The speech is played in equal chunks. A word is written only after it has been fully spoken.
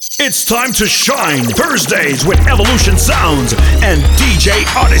It's time to shine Thursdays with Evolution Sounds and DJ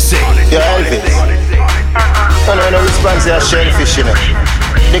Odyssey. Yeah, Elvis. I know no response to a shellfish, you know.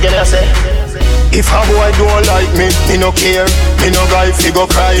 You get what I say? If a boy don't like me no care. Me no guy fi go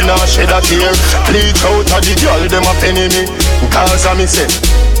cry, nah shed a tear. Bleach out a the girl, them a penny me. Cause I me say,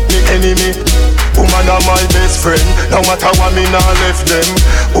 me enemy. Woman are my best friend. No matter what me nah left them.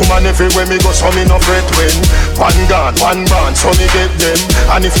 Woman everywhere me go so me no fret when. One gun, one band, so me get them.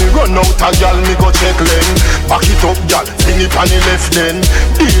 And if me run out a gal, me go check them. Back it up gal, fling it on the left then.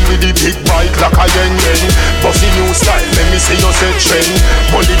 Deal with the big bike like a yen. Bossy new style, let me see you set trend.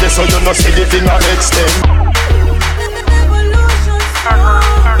 Only this so you no see the thing a extend.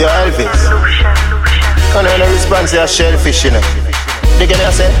 Yo Elvis, can I no response to a shellfish, you know? You get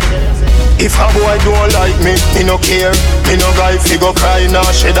what I say? If a boy don't like me no care. Me no guy fi go cry, nah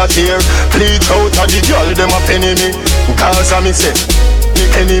shed a tear. Bleach out a the girl, them a penny me. Cause I me say, me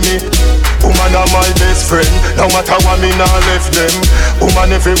enemy. Woman are my best friend. No matter what me nah left them.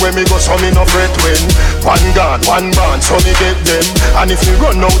 Woman everywhere me go so me no fret when. One gun, one band, so me get them. And if me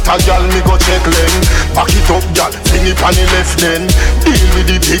run out a gal, me go check them. Back it up gal, fling it on the left then. Deal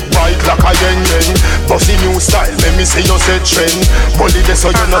with the big bike like a yen. Bossy new style, let me see you set trend. Bully this so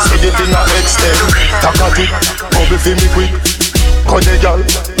you no see the thing a extend. Takatik, bubble fi me quick. Cut the gal,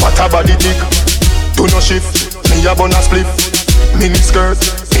 what a body tick. Do no shift, me a bun a split. Mini skirt,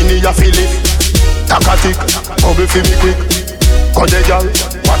 mini a fillet. Takatik, bubble fi me quick. Cut the gal,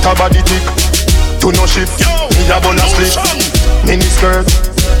 what a body tick. Do no shift, me a bun a split. Mini skirt.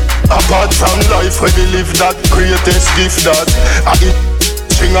 Apart from life where we live that greatest gift that I eat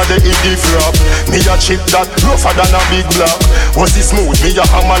string of the gift rap. Me a chick that rougher than a big block. Was it smooth? Me a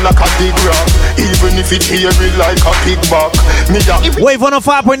hammer like a big rock. Even if it hairy like a pigback. Me a Wave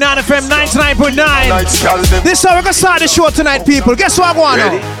 105.9 FM 99.9. This is how we're gonna start the show tonight, people. Guess what I want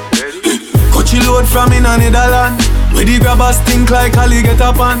now? Coachy load from in Netherlands. Where the grabbers think like Ali get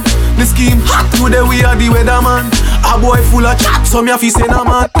up on. The scheme hot today we are the weatherman. A boy full of chat, so me a fi say nah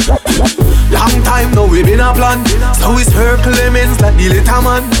man. Long time now we been a plan. So it's her Clemens like the later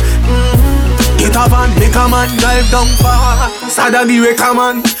man. Get a van, make a man drive down far. Sada the wrecker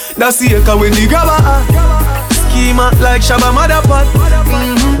man. That's the echo when the grabber. Schema like Shabba Motherpot.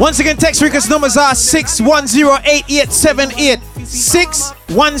 Once again, text request numbers are 610-8878.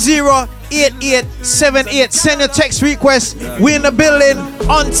 610-8878. Send your text request. We in the building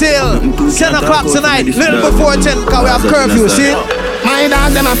until 10 o'clock tonight. Little before 10 because we have curfew, see? My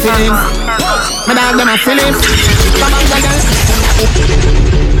dog them a feeling. My dog them a feeling.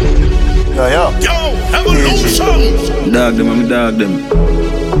 Yo, Evolution. Dog them, I'm dog them.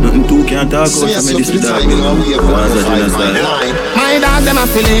 Nothing too can't talk about some of this dog them. My dog them a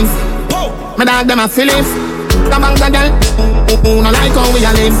feeling. My dog them a feeling. Come on, girl. No like how we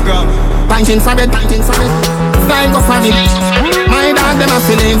a live. Punching for it, punching for it. Flying go for me. My dog them a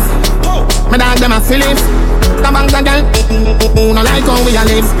feeling. My dog them a feeling. Come on, girl. No like how we a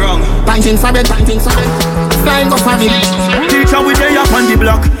live. Punching for it, punching for it. Flying go for me. Teacher we day up on the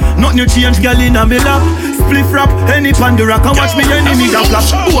block. Nothing you change, girl in a me lap. Spliff rap, any pandora can watch me enemy that flap.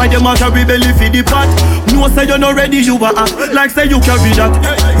 Why them out a rebel if it the pot? No say you're not ready, you are act like say you carry that.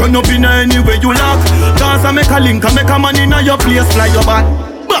 Run up in any way you lock. Dance and make a link and make a man in your place, fly your back.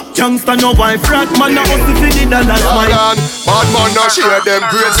 Youngster no wife rat, man a hustle for the dollar. bad man no share them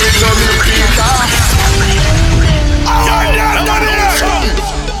grades with no milk.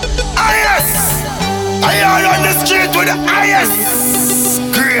 I are on the street with the IS.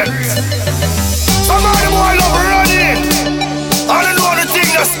 Great. Some of them all love running. All I know the thing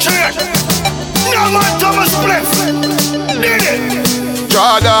that's straight. No man Thomas Bliff. Did it.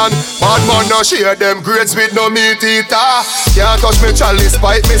 Jordan, bad man no share them grades with no meat eater. Can't touch me chalice,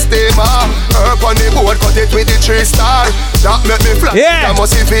 bite me steamer. Herb on the board, cut it with the 3-star. That make me fly, that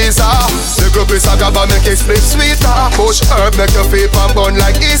must be visa. The group is a gaba, make it split sweeter. Push herb, make your feet and bun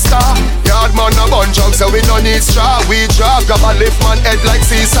like Easter. Yard man a bun junk, so we no need straw. We drop, gaba lift man head like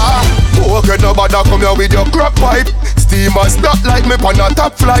Caesar. Okay, nobody come here with your crop pipe. Steamers not like me on a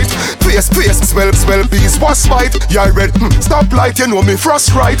top flight. Face, smell, bees, was fight. Yeah, red, stop light, you know me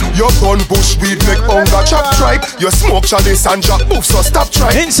frost right. Your gun bush weed make hunger chop tripe. You smoke chalice and drop move, so stop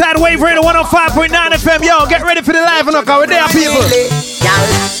try. Inside Wave Radio 105.9 FM, yo, get ready for the live and look out there, people.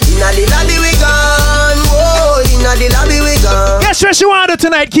 Inna the lobby we gone, whoa, inna the lobby we gone. Guess what she want to do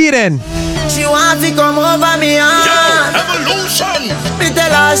tonight, Keaton? She want to come over me, Evolution. Me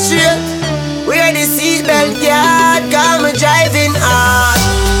tell her straight, wear the seatbelt, yard, cause me driving hard.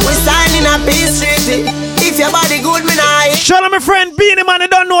 We signing a peace treaty. If your body good, me nah. Shout out my friend Beanie Man, they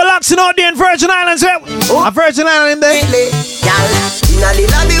don't know Loxing out there in Virgin Islands. A Virgin Island there. Inna the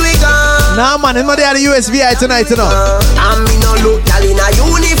lobby we Nah, man, it's not there at the USVI tonight, you know. And me no look gal in a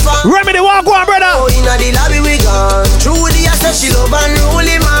uniform. Remedy, walk on, brother. Oh, inna the lobby we gone. Trudy, I said she love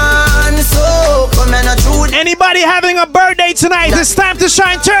unruly man. So come and Trudy. Anybody having a birthday tonight? It's time to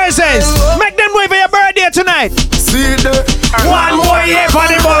shine Thursdays. Make them wait for your birthday tonight. See the one more year for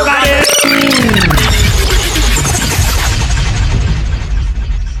the Bogart.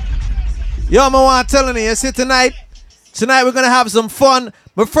 Yo, man, I'm telling you, see tonight we're gonna have some fun.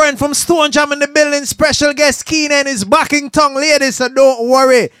 My friend from Stone Jam in the building, special guest Keenan is back in tongue, ladies, so don't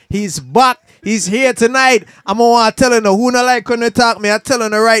worry. He's back. He's here tonight. I'm gonna tell you, who not like when they talk me, I'm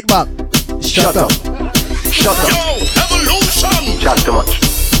telling you right back. Shut up. Shut up. Yo, Evolution. Chat too much.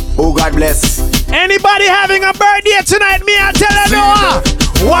 Oh, God bless. Anybody having a birthday tonight, me, I tell you no.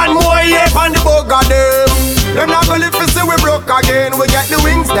 One more year on the bugger them. Them not gonna live to see we broke again. We get the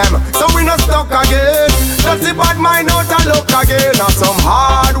wings them, so we not stuck again. That's the bad mind out and luck again. Now some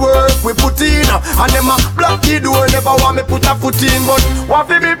hard work we put in, and them a block the door. Never want me put a foot in, but what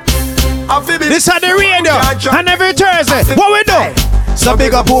fi be? This is the radio, and every Thursday, what we do? So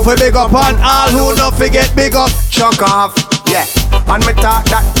big up who for big up on all who not forget big up. Chuck off, yeah. And me talk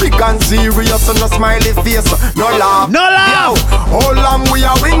that big and serious, so no smiley face, no laugh. No laugh. Yo, how long we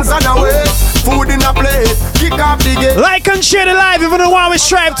are wings on our waist, food in a plate, kick off the gate. Like and share the live, even the one we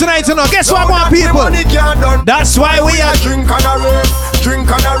strive tonight, you know. Guess what, my people? That's why we are drink on a rave,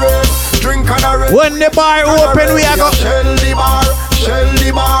 drink on a rave, drink on a rave. When the bar open, we are go shell the bar, shell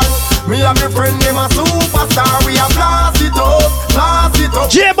the bar. Me and my friend, them a superstar. We a blast it up, blast it up.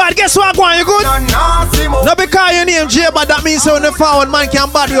 J-Bad, guess what, Gwan, you good? No, because your name J-Bad, that means so when the forward man can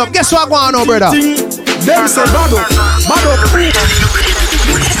bad you up. Guess what, Gwan, no, brother? Them say bad up, bad up.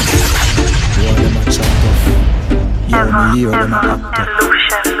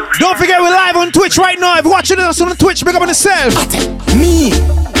 Don't forget we're live on Twitch right now. If you're watching us on Twitch, big up on yourself. Me,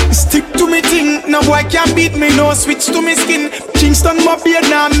 stick to me thing. No boy can beat me, no switch to me skin. Kingston my beard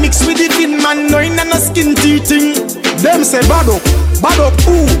now mix with it in man, no in a skin teething. Them say bad up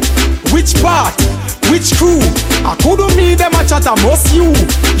who? Which part? Which crew? I couldn't meet them a chat, I must you.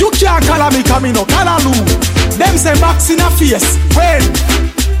 You can't call me, come in no callaloo. Them say box in a face. When?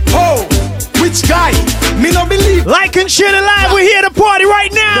 Oh, which guy? Me no believe. Like and share the live, we're here to party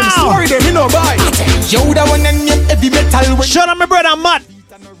right now. Them story them, me no buy. Yo, that one and heavy metal. Shout out my brother Matt.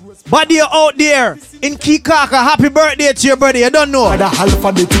 Buddy out there in Kikaka, happy birthday to your brother, you don't know. The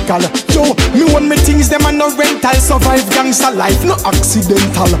alphabetical. Yo, me want me things, them and no rental. Survive gangster life, no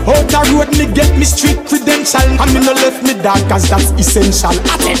accidental. Out the road, me get me street credential. And me no left me dark, cause that's essential.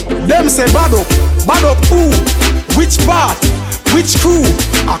 Them say bad up who? Which part? Which crew?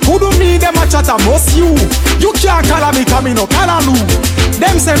 I couldn't meet them a chat, I must you. You can't call me, come in no callaloo.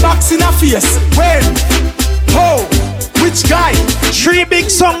 Them say box in a face. When? How? Which guy? 3 big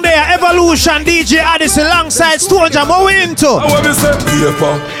song there, Evolution, DJ Addis alongside Stone Jam. What we into? What we say?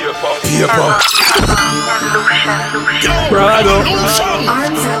 Paper. Brado.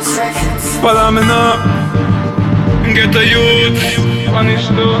 Follow me now. Get a youth.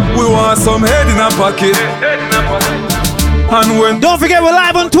 We want some head in a pocket. And when don't forget we're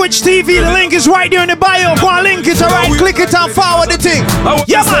live on Twitch TV. The link is right there in the bio. Go and link it, alright? Click it and forward the thing.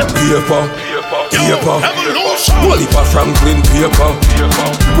 Yeah, man. Paper. Walipa Franklin paper.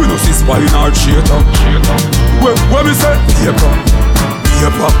 We no see spy in our theater. What we say? Paper.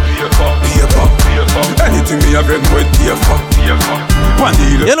 Anything me have read with paper.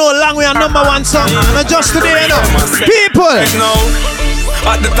 You know, long way a number one song. Not just today, you know. People.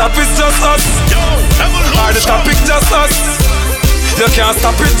 At the top it's just us. At the top it's just us. You can't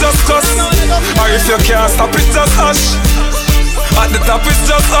stop it just us. Or if you can't stop it just us. At the top it's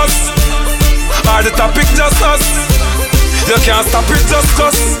just us. At the top it's just us. You can't stop it just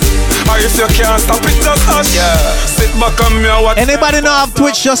us. Or if you can't stop it just us. Sit back on me and watch. Anybody know have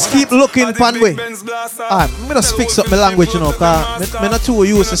Twitch, just keep looking pan way. Alright, I'm gonna fix up my language, you know, cause I'm not too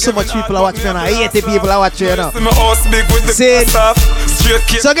used to so much people are watching me and 80 people are watching, you know. See,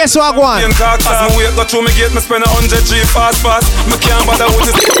 so guess what, go on?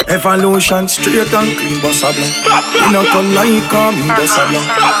 Evolution straight and clean, boss a blank. You know to like me, boss a blank.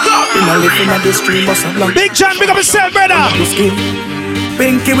 You know living on the street, boss a blank. Big John, big up yourself, brother.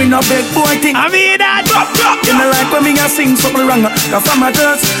 Pinky with no big boy thing. I mean that. You know like when me a sing something wrong. Cause from my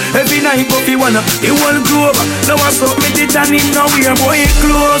dust, every night go fi wanna. You won't grow up. Now I saw me did and him now we are boy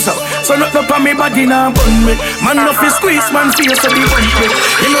close up. So not up on me body now bun me. Man no fi squeeze man face so the bun me.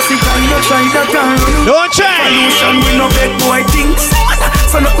 You know see can you try that can. Don't try. Evolution with no big boy things.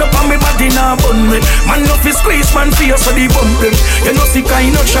 So not up on me body now bun me. Man no fi squeeze man face so the bun me. You know see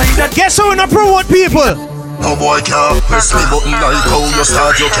can you try that. Guess who we not promote people? No boy can't press me button like how you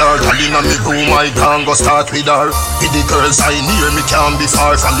start your car. Girl inna me room, I can't go start with her. With the girls I near me can't be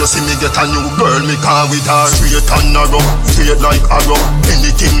far from. You see me get a new girl, me can't with her. Straight and narrow, straight like arrow.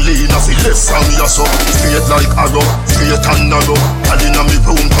 Anything lean off it left from you so. Straight like arrow, straight and narrow. Girl inna me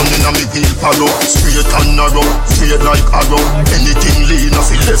room, turn inna me wheel palo. Straight and narrow, straight like arrow. Anything lean off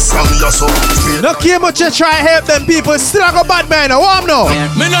it left from you so. Look here much you try help them people. Still I go bad man, I want no.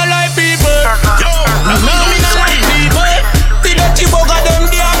 Me no like people. Yo, me no like people. The dirty bugger them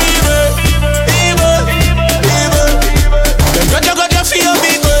they are evil. Them got you feel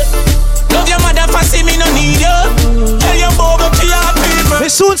people. Love your mother for see me no need you. Tell your boy to your people. We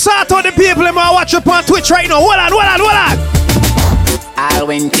soon start on the people them I watch up on Twitch right now. Hold on. All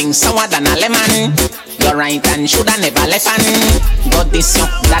when things sour than a lemon. You're right and shoulda never left on. But this you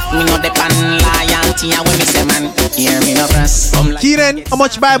that me no depend. Loyalty and when me say man. Hear me no press. Keenan, how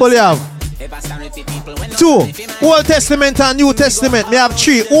much Bible you have? 2, Old Testament and New Testament. Me have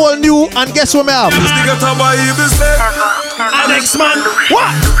 3, Old, New, and guess what me have? This nigga talk about evil say. An next man. What?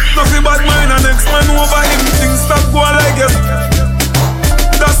 Nothing bad mind and next man over him. Things stop going like it.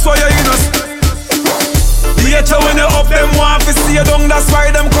 That's why you're innocent. The hatred when you up them want to see you down. That's why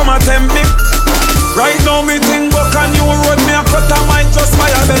them come at me. Right now me think buck a new road. Me a cut a mine just by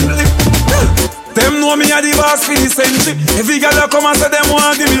a Bentley. Them know me a the boss for the century. Every girl that come and say them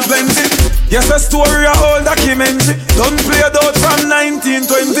want give me plenty. Yes, a story a whole documentary. Don't play it out from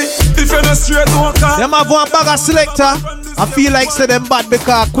 1920. If you're not straight, don't come. Them have one bag of selector. I feel like say them bad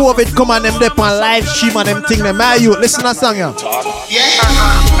because COVID come and them dep on live stream and them thing them. My youth, listen to song ya. Yeah.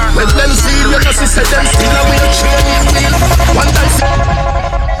 When them feel you know say them still a wheel training. One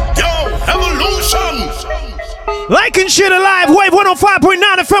time. Yo, evolution. Like and share the live wave 105.9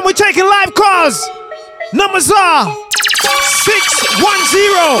 FM. We're taking live calls. Numbers are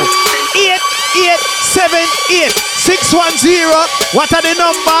 610-8878. 610. What are the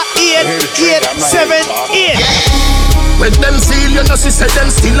number? 8878. When them feel you know see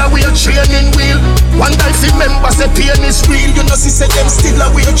them still a wheel training wheel. One time fi members say pain is real. You know see them still a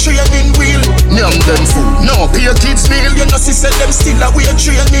wheel training wheel. Nyam them fool, no pay kids meal. You know see them still a wheel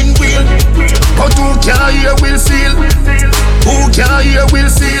training wheel. But who can't hear will feel? Who can't hear will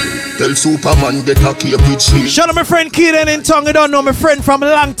feel? Tell Superman get a cape with shield. Shout out my friend Keenan in tongue. You don't know my friend from a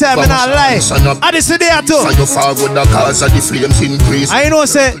long time and I lie. I just say there too. Fire forward the cause of the flames increase. I know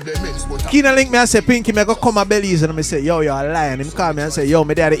say Keenan link me and say Pinky me go come a bellies and I say yo you're a liar. And him call me and say yo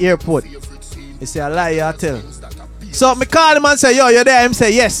me there at the airport. He say a lie you tell. So me call him and say yo you're there. Him say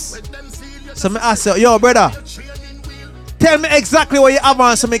yes. So me ask yo brother, tell me exactly what you have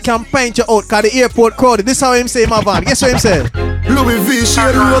on so me can paint you out cause the airport crowded. This how him say him have on. Guess what him say? Louis V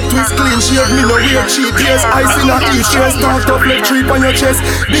shade, road twist, clean shade, me no wear cheap ears. Ice in a t-shirt, start up like trip on your chest.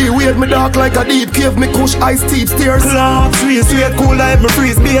 Be weird, me dark like a deep cave, me kush ice steep stairs. Long, sweet, cool like me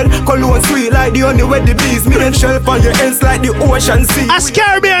freeze beard. Cologne sweet like the only way the bees. Me and shelf on your ends like the ocean sea. As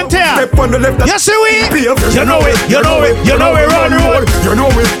Caribbean tail. Step on the left. You see we? You know it, you know it, you know it run road. You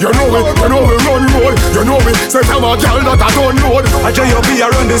know it, you know it, you know it run road. You know it, say I'm a girl that I don't know. I tell you be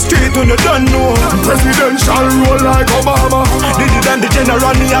around the street when you don't know. Presidential roll like Obama. Did it and the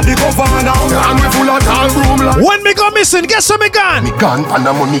general me at the governor. And we full of tall room like. When me go missing, guess what me gone? Me gone pan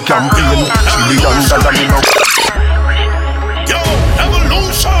a money campaign. $1 trillion me now. Yo,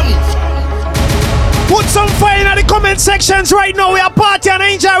 evolution. Put some fire in the comment sections right now. We are party and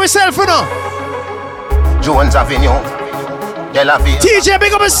enjoy ourselves, you know. Jones Avenue, De La Villa. TJ,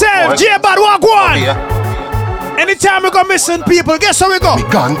 big up yourself. J-Bad, walk one. Anytime we go missing people, guess how we go? Me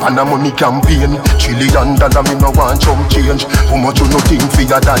gone pan a money campaign. $1 trillion me no want chump change. How much you no think for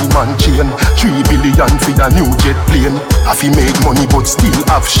your diamond chain? 3 billion for your new jet plane. I fi make money but still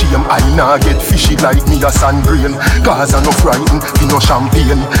have shame. I nah get fishy like me a sand grain. Cause I no frighten, fi no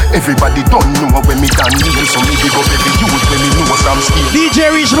champagne. Everybody don't know when me done deal. So me big up every youth when me know some skill. DJ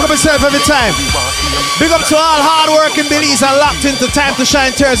Reach, big up yourself every time. Big up to all hard-working Billies and locked into Time to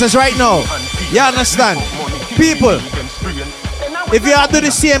Shine Thursdays right now. You understand? People, if you do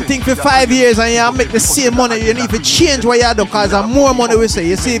the same thing for 5 years and you make the same money, you need to change what you do because more money we say.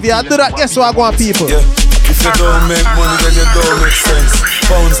 You see, if you do that, guess what I want people? Yeah. If you don't make money, then you don't make sense.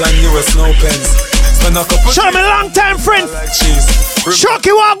 Pounds and US, no pens. Spend a couple. Show me long time friend. Like cheese. Shocky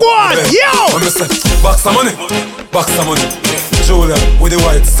Wagwan, yo! Box of money, box of money. Julia with the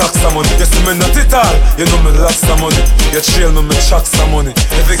white socks of money. Yes, me not it all. You know me lots of money. You trail me, me chucks of money.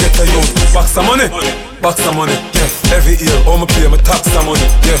 If you get a youth, box of money, box of money. Yeah, every year, all me pay me tax of money.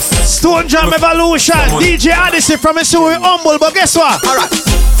 Yes. Stone Jam Evolution, DJ Odyssey from Missouri humble, but guess what? Alright.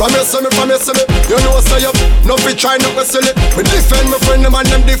 From you see me, you know say up. No fi try not to sell it. Me defend my friend, them and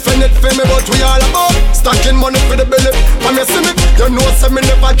them defend it for me. But we all about stacking money for the belly. From you see me, you know say me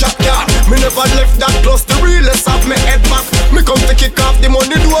never jack ya. Me never left that close. The realest of me head back. Me come to kick off the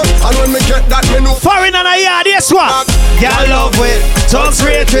money door. And when me get that, me know. Foreign and a yard, yes what? Girl love it, tongues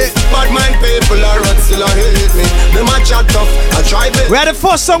rate it. Bad mind people are rot, still a hate me. Them a chat tough, I try it. We are the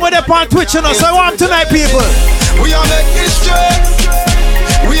first song with up on Twitch, you know, so I want tonight, people. We are make this straight.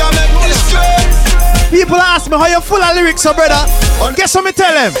 We are make this straight. People ask me how you full of lyrics, so brother. Guess what me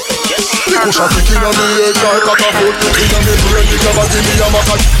tell them? Push a kick in on me head like a foot. In on me brain, the grabber give me a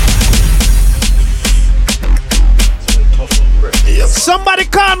maca. Somebody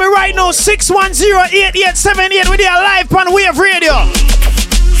call me right now, 610-8878 with your live on Wave Radio.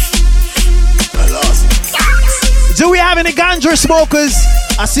 Do we have any ganja smokers?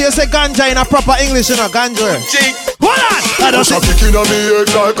 I see you say ganja in a proper English, you know, ganja. Hold on! Push a kick in on me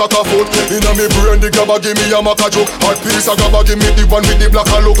head like a foot. In on me brain, the grabber give me a maca joke. Hot piece of grabber give me the one with the black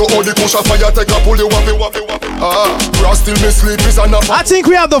and logo. All the push a fire take a pull the wappy. Bro, still me sleep is enough. I think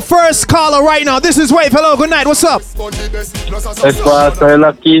we have the first caller right now. This is Wave. Hello, good night. What's up? It's Pastor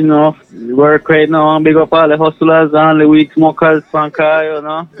Lucky, you know. Work right now. Big up all the hustlers and the weak smokers from Kayo, you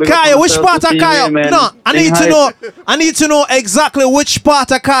know. Kayo, which part of Kayo? No, I need to know exactly which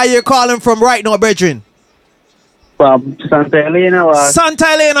part of Kayo you're calling from right now, brethren. From Santa Elena. Santa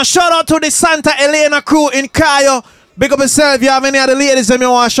Elena. Shout out to the Santa Elena crew in Kayo. Big up yourself. You have any other ladies that you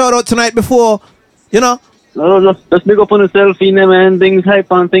want to shout out tonight before, you know? No, just big up on yourself, man. Things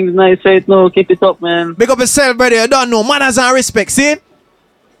hype and things nice right now. Keep it up, man. Big up yourself, brother. You don't know. Manners and respect, see?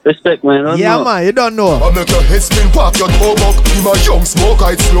 Respect, man. Yeah, man. You don't know. I make your head spin, park your toe buck. Him a young smoke,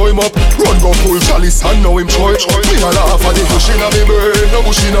 I'd slow him up. Run go pull chalice and know him try. Me a laugh at the bush inna me brain, no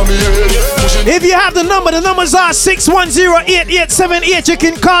bush inna me head. If you have the numbers are 610-8878. You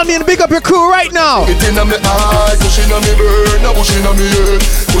can call me and big up your crew right now. It inna me eye, bush inna me brain, no bush inna me head.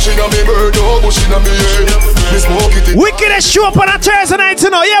 Bush inna me brain, no bush inna me head. Me smoke it. Wickedest show up on a Thursday night,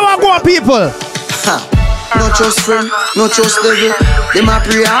 you know. Yeah, what go on, people? No trust friend, no trust devil. Them a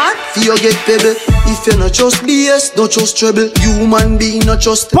pray hard, for you get pebble. If you no trust BS, no trust trouble. Human being no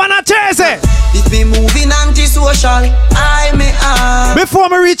trust. Panatese. If me moving anti-social, I may have. Before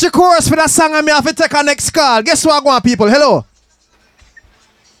me reach the chorus for that song, I may have to take our next call. Guess what, go on, people? Hello.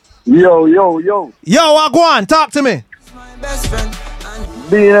 Yo. Yo, what go on? Talk to me. My best friend.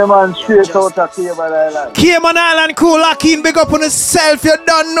 Being a man straight out of Cayman Island. Cayman Island crew, lock in, big up on yourself. You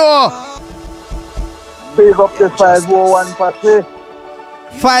don't know. Big up the 501 Passy.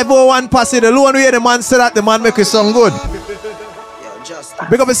 501 Passy, the loan where the man said that the man make it sound good.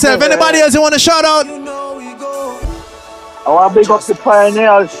 Big up yourself. Anybody else you want to shout out? I want to big up the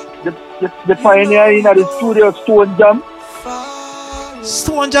pioneers. The pioneer in the studio, Stone Jam.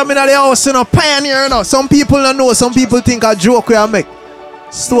 Stone Jam in the house, you know, pioneer, you know. Some people don't know, some people think a joke we make.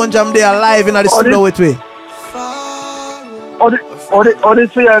 Stone Jam, they are live in the studio with me. All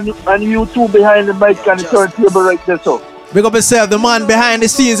this way and you two behind the mic and the turntable right there, so. Big up yourself, the man behind the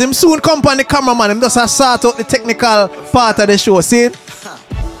scenes. Him soon come on the cameraman. Him just a sort out the technical part of the show, see?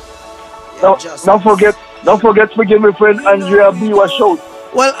 Don't forget to give my friend Andrea B a shout.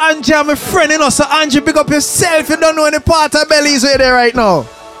 Well, Andrea, my friend, you know, so Andrea, big up yourself. You don't know any part of Belly's way there right now.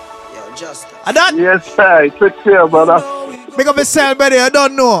 And that? Yes, sir. Take care, brother. Big up yourself, brother. You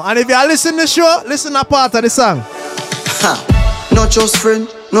don't know. And if you listen to the show, listen to part of the song. No trust friend,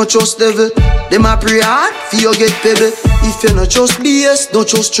 no trust devil. Them a pray hard, for you get pebble. If you no trust BS, no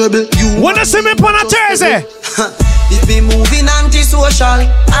trust trouble. You wanna see me on a Thursday? If me moving anti-social,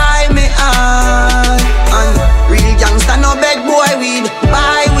 I may I. And real gangsta no beg boy weed.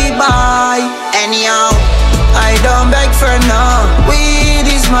 Buy, we buy. Anyhow, I don't beg for no.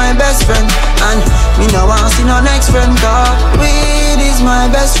 Weed is my best friend. And me no want see no next friend. God, weed is my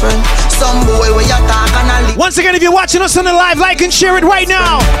best friend. Some boy where you talk and I live. Once again, if you're watching us on the live, like and share it right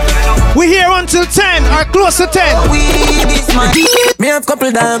now. We're here until 10 or close to 10. Weed is my. Me have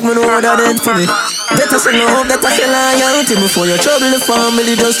couple dog, me know what that ain't for me. Better say no hope that I feel loyalty. Before you trouble the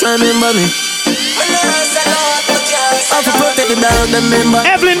family, just remember me. I have to protect the dog, them member.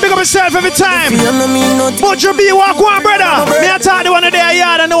 Evelyn, big up yourself every time. But you be walk one, brother. Me I talk the one of their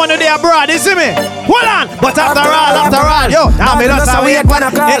yard and the one of their abroad, you see me? Hold on. But after all, yo, I mean that's how we get on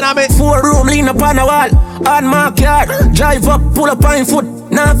a car. 4 room, lean up on a wall. On my car, drive up, pull up on foot.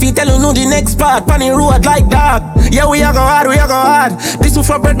 Now if you tell you know the next part, on the road like dog. Yeah, we are go hard. This is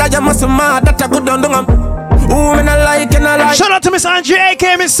for brother, you must mad. That a good down. Ooh, me not like, and I like. Shout out to Miss Andrea,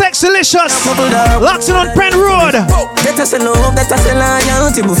 aka Miss Sexylicious. Locks in on Penn Road. Better say no hope, better say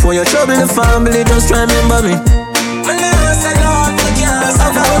loyalty. Before you trouble the family, just remember me.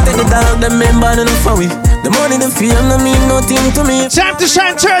 Take the dog, them member, enough for we. The money, the fee, no mean nothing to me. Time to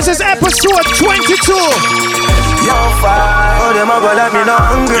shine Thursdays, episode 22. Yo, fire. Oh, them a go let me know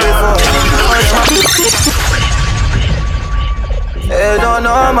hungry before. Hey, don't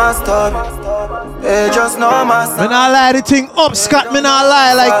know my story. Hey, just know my story. Me not lie, the thing up, Scott. Me not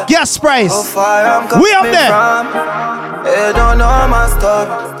lie like gas price. We up there. Hey, don't know my story.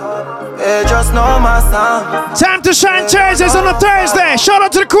 Hey, just know my sound. Time to shine Thursdays on a Thursday. Shout out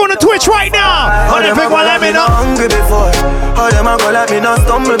to the crew on the Twitch right now. How them people let me know hungry before. How them a go let me know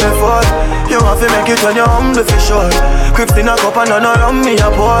stumble before. You have to make it when you're humble for sure. Crips in a cup and none around me a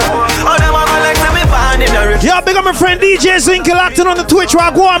pour. How them a go like to me born in the rich. Yo, big up my friend DJ Zinkel acting on the Twitch. Where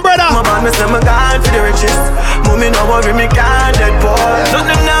I go on, brother. My man, me say me gone for the richest. Mommy no worry, me can't dead poor.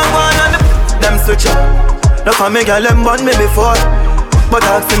 Nothing now one on them switch up. No for me girl them burn me before. But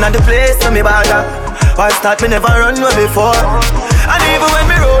I've seen at the place so me bother. Why start me never run away before. And even when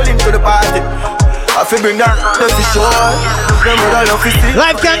me roll into the party, I feel bring that dirty shore.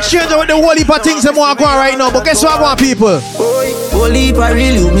 Life can change with the whole heap of things that want to go on right now. But guess what I want, people? Whole heap of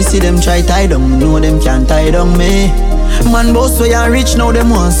real you, me see them try tie down. Know them can't tie down me. Man boss so you rich now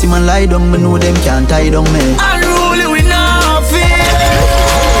them want see man lie down. Me know them can't tie down me. Unruly we now feel.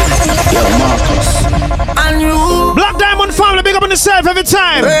 Yo Marcus. Unruly. Black Diamond family, big up on yourself every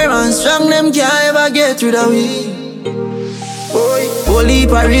time. Hey man, strong them can't ever get rid of we. Whole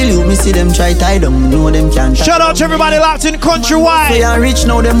heap of real you, me see them try tie down. Know them can't tie. Shout out to everybody locked in countrywide. So you rich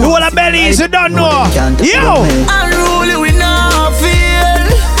now them who the bellies you don't know. Yo. Unruly we now feel.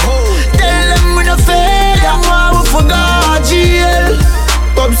 Tell them we no fail. Them why we forgot jail.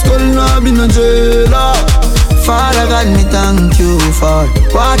 Pop skull now been a jailer. Father God me thank you for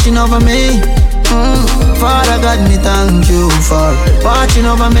watching over me. Father God me thank you for watching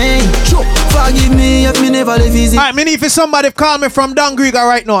over me. Forgive me if me never live easy. Alright, me need for somebody to call me from Dangriga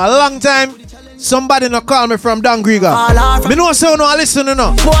right now. A long time somebody not call me from Dangriga. Me know so no I listen to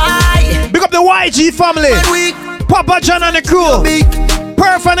no. Big up the YG family. Papa John and the crew.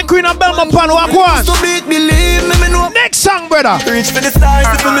 Perf and the Queen of Belmont Pan walk one. So beat believe me know. Next song, brother. Reach for the stars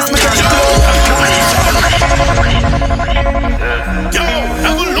if you miss me catch Yo,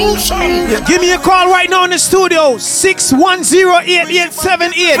 Evolution. Give me a call right now in the studio.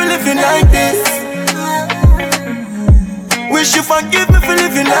 610-8878. For living like this. Wish you forgive me for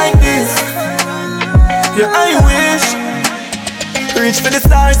living like this. Yeah, I wish. Reach for the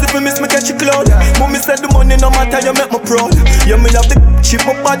stars if you miss me catch a cloud. Mommy said the money no matter you make me proud. Yeah, me have the chip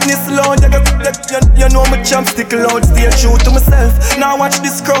my badness loud. You know my champ stick loud. Stay true to myself. Now watch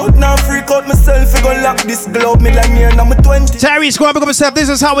this crowd. Now freak out myself. You gon' lock this globe. Me like near now me 20. Tyrese, go up and yourself. This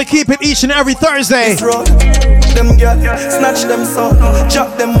is how we keep it each and every Thursday. Them girl, snatch them so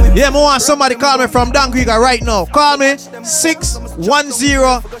chop them with. Yeah, I want somebody call me from Dangriga right now. Call me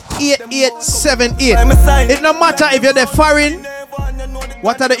 610-8878. It no matter if you're the foreign.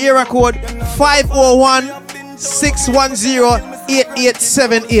 What are the area code?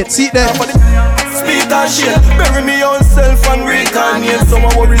 501-610-8878. See it there? Speak and shit, bury me own self and reincarnate. Some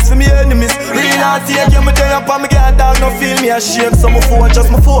worries for me enemies. Real heart take you, me tell you pa me get dog, no feel me ashamed. Some of four,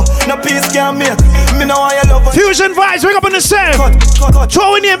 just my four, no peace can make. Me know why you love us. Fusion vibes, wake up on the cell.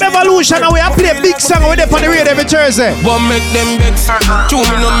 Throw in name Evolution and we play a big song with them on the radio every Thursday. But make them vex. Two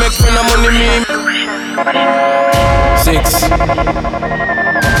me no make friend of money me. 6.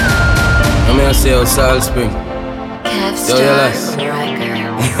 I'm gonna say out Salt Spring. Yo, you last.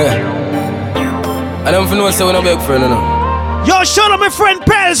 I don't know what's when I beg friend, no. Yo, shout out my friend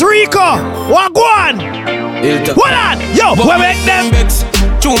Pels Rico. What go on? What on? Yo, we make them vex.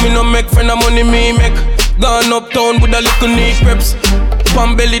 Two me no make friend of money me make. Gone uptown with a little knee preps.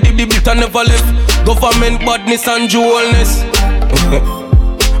 Pan belly dip the bit and never left. Government badness and jewelness.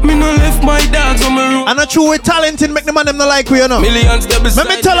 Me no left my dogs on my room. I'm not true with talented make the man them no like we, you know. Millions they beside.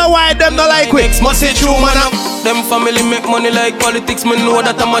 Let me tell her why them no like we. Must say true man. Them family make money like politics. Me know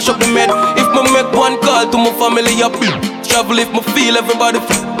that I mash up the med. If me make one call to my family up, travel if me feel everybody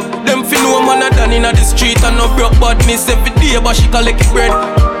feel. Them feel no man a done in the street and no broke badness every day, but she collect bread.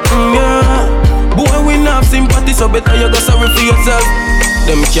 Yeah. Boy, we not have sympathy, so better you go sorry for yourself.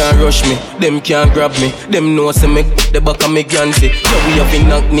 Them can't rush me, them can't grab me. Them know say me the back of me ganzi. Now we have a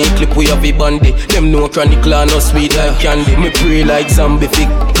knock knee clip, we have a bandy. Them know chronic law no sweet like candy. Me pray like zombie fig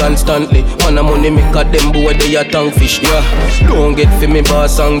constantly. Man a money make a them boy they a tongue fish. Yeah, don't get for me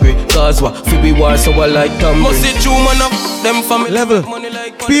boss angry. Cause what? Fi be war so I like Tom. Must say true man up, them family level.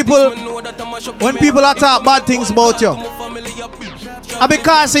 People, when people are talk bad things about you, and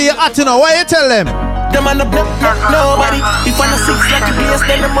because you're hot, you know, what you tell them? Them on the block, nobody. If I'm a 6 like a place,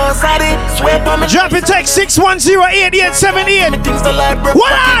 then the most of it. Swear by me. Drop it, text 610-8878. Things the library.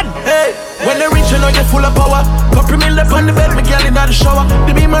 What on? Hey, when they reach, you know you're full of power. Couple meal up on the bed, me girl in the shower.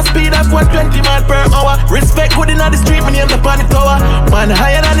 The beam and speed of 120 miles per hour. Respect good in the street, me name up on the tower. Man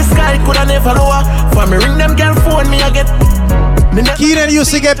higher than the sky, coulda never lower. For me ring them girl phone, me I get. Keenan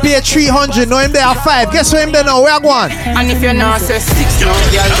used to get paid 300, no him there at 5. Guess what him there now? Where I going? And if you're not say 6, no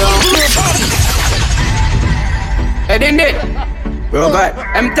girl don't. Head in it. Bro, God,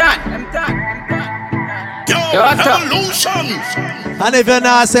 I'm done. Yo, Evolution. And if you're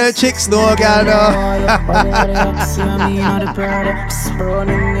not sell chicks, no girl no.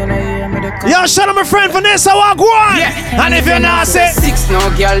 Yo, shout out my friend Vanessa, what go on? Yeah. And if you're not say 6, no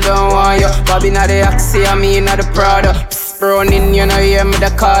girl don't want you. Bobby not the Axie, I mean not the Prada. Running, you know, hear me the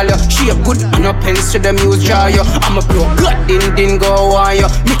call you. She a good and no pens to the muse draw you. I'm a blow, God din go on you.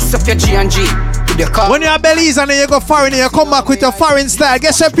 Mix up your G and G with the car. when you're Belize and then you go foreign and you come back with your foreign style,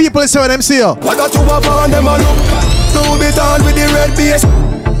 guess what people say when them see you? What got you up on them a look? Do bit on with the red bass.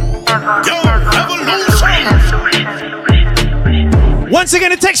 Yo, Evolution. Once again,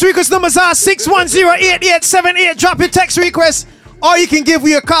 the text request numbers are 610-8878. Drop your text request. Or you can give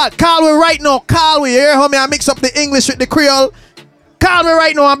me a call. Call me right now. Call me. You hear how me I mix up the English with the Creole? Call me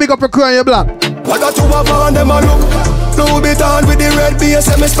right now and big up your crew on your block. What got you up on them a look? Blue bit on with the red bass.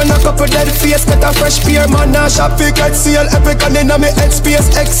 Me spend a couple dead face. Get a fresh pair. Man a shop pick at seal. Epic and inna me head space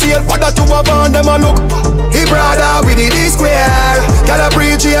exhale. What got you up on them a look? He brother with the D-square. Gotta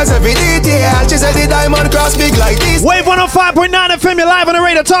preach as every detail. She said the diamond cross big like this. Wave 105.9 FM. You live on the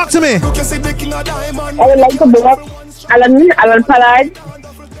radio. Talk to me. You can see the king of diamond. I would like to big up Alan Pollard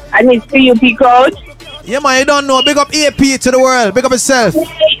and his PUP coach. Yeah, man, you don't know. Big up AP to the world. Big up yourself.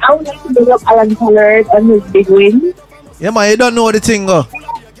 I would like to big up Alan Pollard and his big win. Yeah, man, you don't know the thing, go.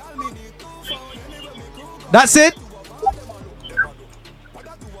 That's it.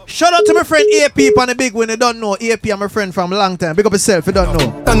 Shout out to my friend AP on the big win. You don't know. AP, I'm a friend from a long time. Big up yourself. You don't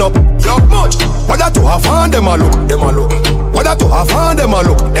know. Turn up, look much. What that to have on them a look, them a look. What that to have on them a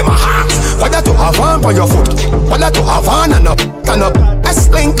look, them a hacks. What that to have on your foot. What that to have on and up, turn up.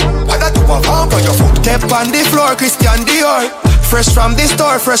 S-link. What that to have on your foot. Kept on the floor, Christian Dior. Fresh from the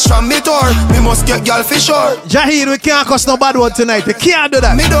store, fresh from the tour. Me must get y'all for sure. Jahid, we can't cuss no bad word tonight. We can't do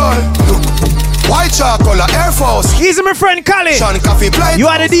that. Me door. Look. White chocolate, Air Force. Easy, my friend Kali. Sean Coffee Play. You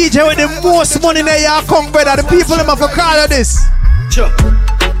are the DJ with the most money in your account, brother. The people them have to call you this. Sure.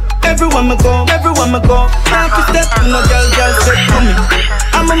 Everyone me go. Half a step, no girl step to me.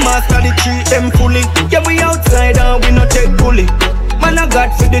 I'm a master of the 3M fully. Yeah, we outside and we no take bully. Man, I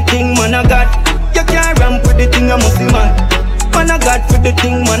got for the thing, man, I got. You can't ramp with the thing, I must be man. Man, I got for the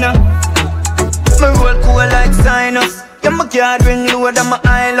thing, man, I. Me roll cool like sinus. Yeah, my card ring lower than my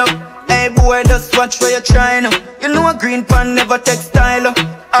eye look. Hey boy, just watch where you're trying. You know a green pan never textile.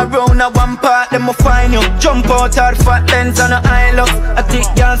 Around a one part, them will find you. Jump out hard, fat lens on a eye look. I think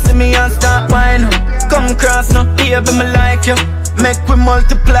y'all see me and start whining. Come cross now, baby, me like you. Make we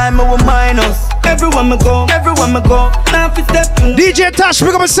multiply, me with minus. Everyone me go. Now if step in. DJ Tash,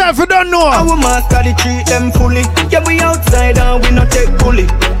 pick up yourself, you don't know. I will master the 3M fully. Yeah, we outside and we no take bully.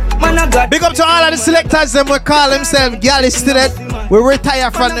 Man, I got. Big up to all of the selectors, them we call themselves Galley student. We retire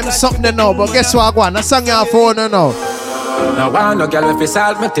from them something they know, but guess what, go on, that song you have for no know. No one no girl if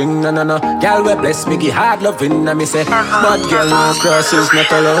solve me thing, no. Girl we bless me, give hard loving, and me say, but girl no crosses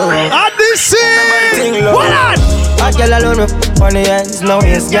not alone. And this is what on? Bad girl alone with on the ends, no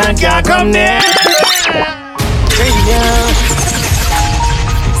yes, girl can't come near.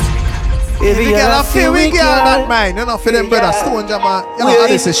 Baby girl, I feel we girl that mind. You know, for them brothers, Stone Jammer. You know,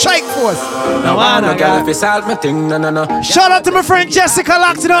 this is Shake Force. No one no girl if solve me thing, no. Shout out to my friend Jessica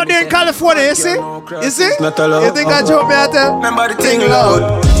locked out there in California, you see? You see? You think I joke me at them? Remember the thing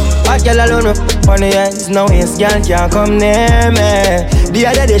loud. Bad girl alone with on the ends, no yes, girl can't come near me. The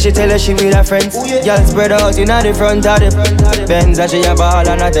other day she tell her she with her friends. Girl spread out in the front of the Benz and she a ball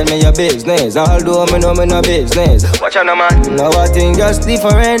and I tell me your business. Although me know me no business. Watch out no man, no I think just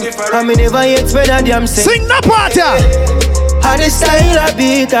different. I me never yet spread a damn thing. Sing the party. How the style I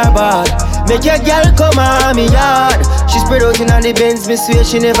beat her bad. Make your girl come on me yard. She spread out in the Benz, me swear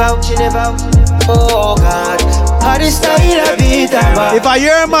she never out. Oh God. How the style I beat her bad. If I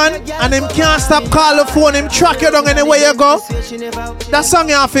hear a man and him can't stop call the phone, him track you down anywhere you go, that song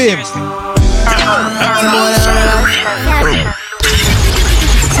you have for him.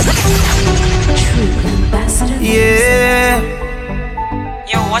 Yeah.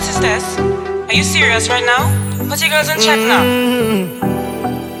 Yo, what is this? Are you serious right now? Put your girls in check now.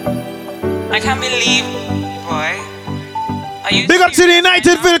 I can't believe, boy. Are you Big up to the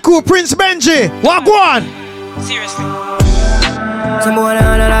Unitedville crew, Prince Benji. What go on? Seriously. Some boy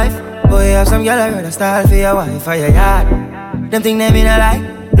on a life. Boy, have some girl I run a style for your wife or your yard. Them think they mean a lie.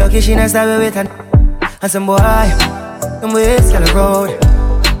 Lucky she not stab with and some boy, them ways girl road.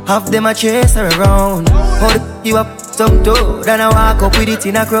 Half them a chase her around. Hold you up some toe, then I walk up with it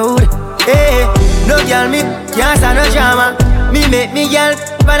in a crowd. Hey, no girl me can't stand no drama. Me make me girl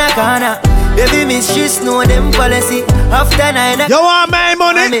pan a corner. Baby miss she know them policy. After 9 you want my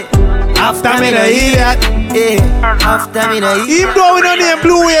money? After me no hear that. After me no hear. Even though we don't name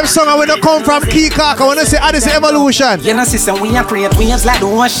Blue Wave song and we don't come from Key Kaka, we don't say this evolution. You know, sister, we are create waves like the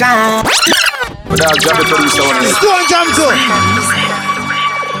ocean. But I'll jump into this one. Stone jam too.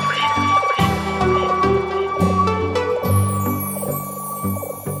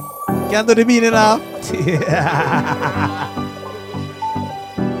 Can't do the meaning now.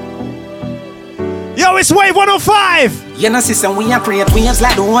 Yo, it's Wave 105. You know, sister, we are create waves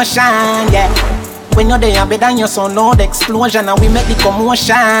like the ocean, yeah. When you're there, better than your son, no the explosion, and we make the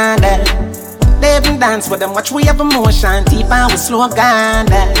commotion, yeah. They even dance with them, watch we have emotion, deep and we slow down,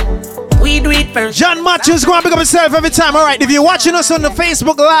 yeah. We do it first. John Matthews, go and pick up yourself every time. All right, if you're watching us on the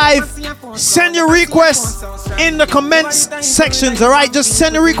Facebook Live, send your requests in the comments sections. All right, just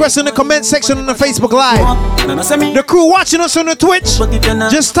send your requests in the comment section on the Facebook Live. The crew watching us on the Twitch,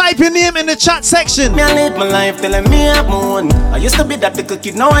 just type your name in the chat section. Me I live my life telling me I'm moon. I used to be that little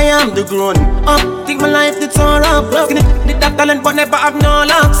kid, now I am the grown. Think my life did so rough. Did that talent but never have no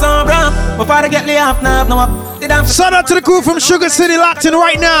luck, so rough. My father get laid off now, no up. Shout out to the crew from Sugar City locked in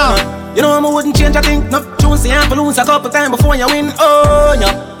right now. You know I wouldn't change a thing. No choose the amp lose a couple times before you win. Oh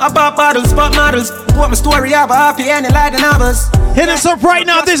yeah, I pop bottles, pop models. Put my story up, happy and like the novels. Hit us up right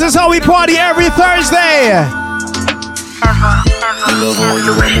now. This is how we party every Thursday. I love how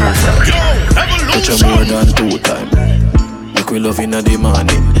you are moving. Touch you more than 2 times. Make we love in the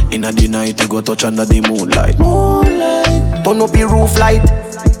morning, in the night you go touch under the moonlight. Turn up your roof light.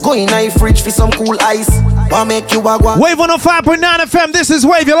 Go in a fridge for some cool ice. Why make you a go? Wave 105.9 FM. This is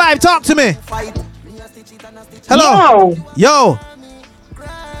Wave Your Life. Talk to me. Hello. Yo.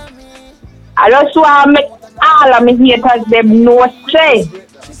 I just want to make all of me haters them know straight.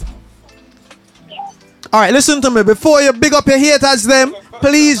 All right, listen to me. Before you big up your haters them,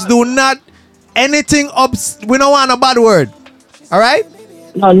 please do not anything we don't want a bad word. All right?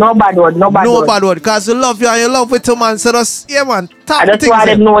 No bad word, no bad word. No bad word, because you love you and you love with you, man. So just, yeah, man. I just want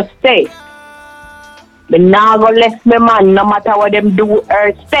them know stay. But now go left me, man, no matter what them do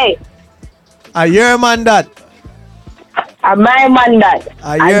or say. Your man that. My man that.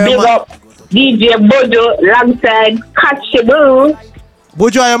 I big up DJ Bojo alongside Catchable.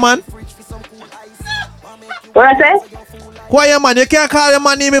 Bojo, your man? What I say? Why your man? You can't call your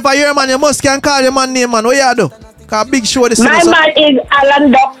man name. If I your man, you must can call your man name, man. What you do? Cause big show this. My man is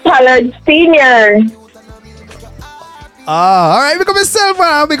Alan Doc Pollard Senior. Alright, pick up yourself,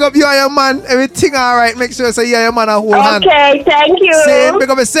 man. Pick up you and your man. Everything alright. Make sure say you and your man a hold hand. Okay, thank you. Say pick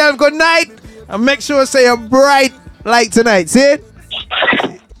up yourself, good night. And make sure say you're bright like tonight. See it?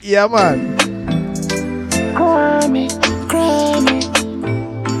 Yeah, man. Call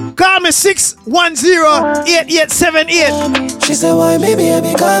me 610-8878. She said, why me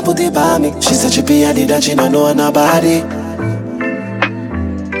baby can't put it by me? She said she be a that she don't know nobody.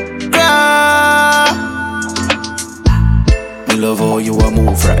 Me love how you a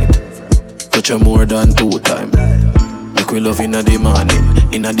move right. Touch you more than 2 times. Make we love in the morning,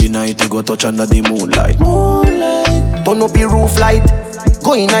 in the night you go touch under the moonlight. Turn up your roof light.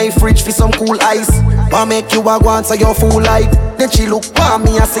 Go in a fridge for some cool ice. Why make you a go answer your full light? Then she look for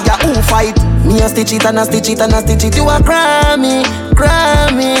me and say who fight. Me a stitch it and a stitch it and a stitch it. You a Grammy.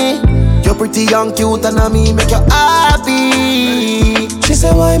 You're pretty young, cute and a me make you happy. She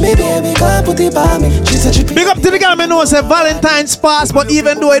said why me baby can't put it by me? She said she big up to the girl me know say Valentine's pass, but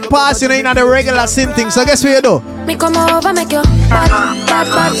even though it pass, you know, not the regular sin thing. So guess what you do? Me come over make you bad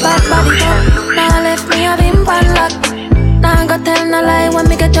body talk. Now left me a bim pan lock. Now I go tell no lie when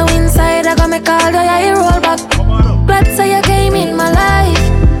me get you inside. I go make all the you roll back. Glad say you came in my life.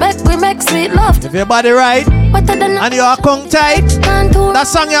 Make we make sweet love. If your body right and you are tongue tight, that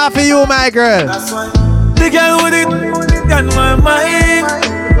song you have for you, my girl. The girl with it on my mind.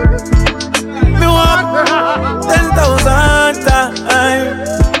 Me want 10,000 times.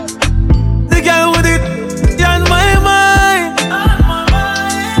 The girl with it on my mind.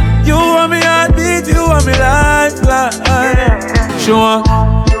 You want me heartbeat, you want me lifeline. Sure.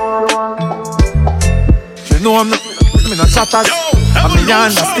 She know I'm not chatters. I'm me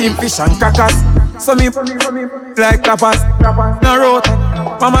and the steam fish and crackers. So me like tapas. No road.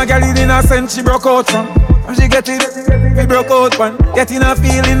 Mama girl in a sense she broke out from. And she get it, we broke out one. Getting her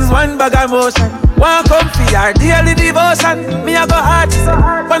feelings, one bag of emotion. One come for her daily devotion. Me a go hard,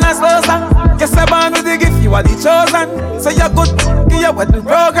 when I slow song. Guess I born with the gift, you a are the chosen. So you're good, you're with the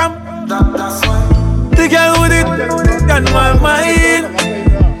program. That's why. The girl with it on my mind.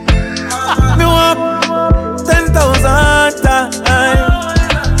 Me want 10,000 times.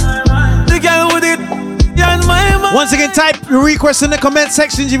 The girl with it on my mind. Once again, type your request in the comment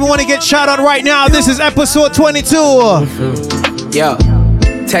section if you want to get shout out right now. This is episode 22. Yo,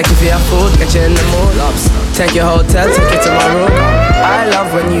 take you for your food, get you in the mood. Take your hotel, take you to my room. I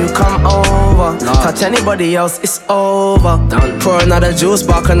love when you come over. Touch anybody else, it's over. Pour another juice,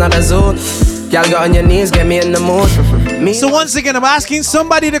 bark another zone. Y'all get on your knees, get me in the mood. So once again, I'm asking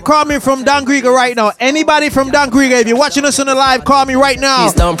somebody to call me from Donkriga right now. Anybody from Donkriga, if you're watching us on the live, call me right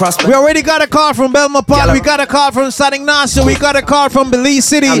now. We already got a call from Belma Park. We got a call from Sadik Nassau. We got a call from Belize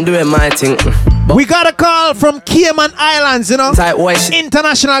City. I'm doing my thing. We got a call from Cayman Islands, you know.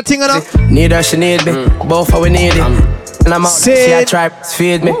 International thing, you know. Need her, she need me. Both of we need it. And I'm out there, she try to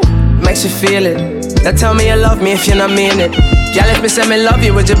feed me. Makes you feel it. Now tell me you love me if you not mean it. Y'all if me say me love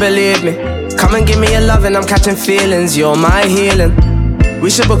you, would you believe me? Come and give me your love and I'm catching feelings. You're my healing. We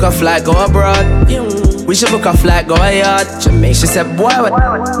should book a flight, go abroad. We should book a flight, go a yard. Jamaica, she said, boy, what?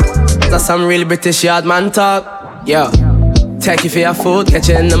 That's some real British yard man talk. Yeah. Take you for your food, get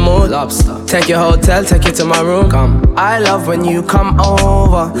you in the mood. Lobster. Take your hotel, take you to my room. Come. I love when you come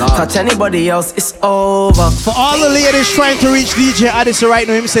over. Touch anybody else, it's over. For all the ladies trying to reach DJ Addison right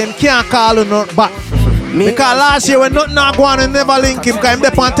now, him saying can't call him not back. Because last year when nothing not going on, never link him, because him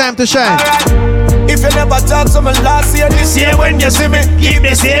there on time to shine. If you never talk to me last year, this year when you see me, keep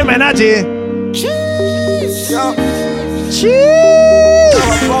the same energy. Cheese.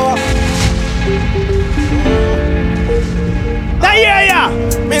 Yeah.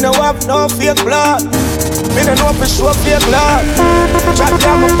 Me no have no fake blood. Me no know for sure fake blood. Chat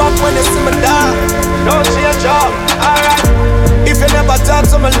down my back when you see me down. Don't change up, alright. If you never talk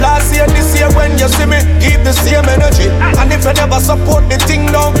to me last year, this year when you see me, keep the same energy. And if you never support the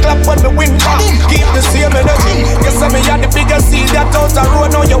thing, don't clap when the win come. Keep the same energy. You see me at the biggest seed that out the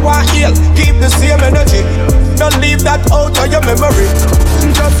road, now you want heal. Keep the same energy. Don't leave that out of your memory.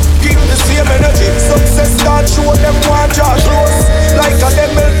 Just keep the same energy. Success start show them one jaw close. Like a them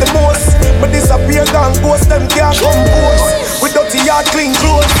melt the most. But disappear gone ghost, them can't compose. With dirty yard clean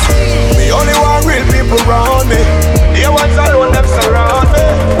clothes. Me only want real people around me. The ones alone them surround me.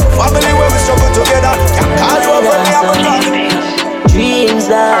 Family where we struggle together. Can't call you up when we have a talk. Dreams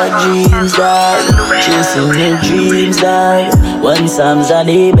dog, chasing my dreams dog. One Psalms and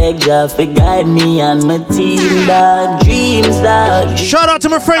they beg Jah for guide me and my team dog. Dreams dog. Shout out to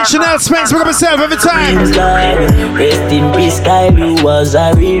my friend Chanel Spence, pick up yourself every time. Dreams dog, rest in peace, Sky Blue was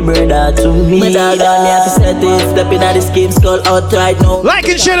a real brother to me. My dog on me have to set it, stepping at the scheme, skull out right now. Like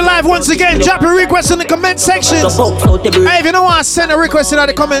and share the live once again, drop your request in the comment section. Hey, if you don't want to send a request in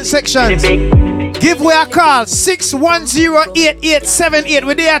the comment section, give away a call 610-8878.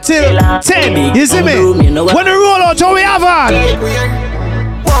 We're there till 10. You see me? When we roll out, how we have on? 1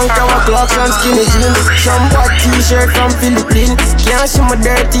 hour clocks and skinny jeans. Some white t-shirt from Philippines. Can't see my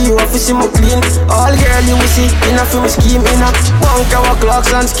dirty, you have to see my clean. All girl you will see, enough for my scheme. 1 hour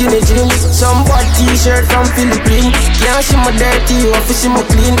clocks and skinny jeans. Some white t-shirt from Philippines. Can't see my dirty, you have to see my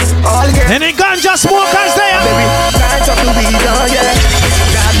clean. All girl. And then ganja smokers there. Baby, light up the weed, yeah.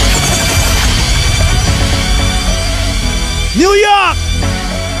 New York!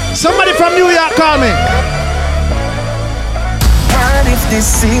 Somebody from New York call me. And if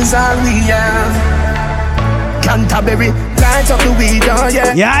this is all we have, Canterbury, light up the weed,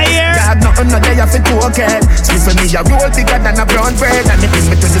 yeah. Yeah, yeah. Got nothing on there for token. Sleep for me, a roll bigger than a brown bread. And it bring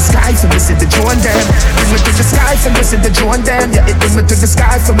me to the sky, so we see the drone them. Bring me to the sky, so we see the drone them. Yeah, it bring me to the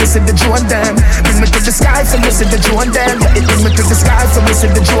sky, so we see the drone them. Bring me to the sky, so we see the drone them. Yeah, it bring me to the sky, so we see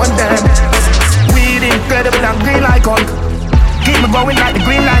the drone them. Weed incredible and green like Hulk. Keep me going like the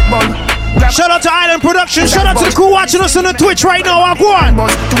green light bulb. Shout out to Island Production. Shout out to the crew watching us on the Twitch right now. Go on.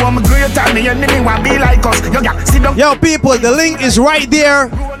 Yo, people, the link is right there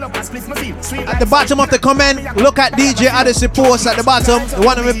at the bottom of the comment. Look at DJ Addison post at the bottom. The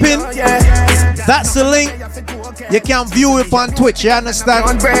one with pin. That's the link. You can view it on Twitch. You understand?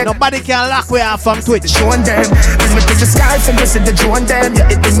 Nobody can lock way off from Twitch. Bring me to the sky for me see the drone them.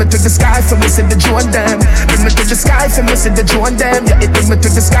 Yeah, it bring me to the sky for me see the drone them. Bring me to the sky for me see the drone them. Yeah, it bring me to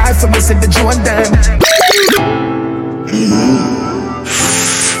the sky for me see the drone them.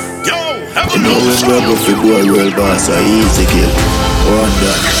 Yo, have a look. Struggle for boy world boss, so easy kill.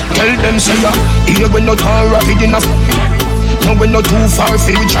 Wonder. Tell them say ya, here we not all rapid enough. No we not too far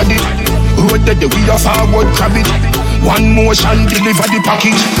for each other. Road that the we are forward grab it. One motion deliver the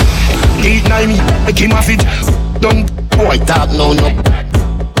package. 8-9 make him have it. Don't boy talk no.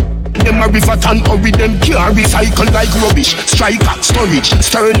 Them a if I turn or with them can't recycle like rubbish. Striker, storage,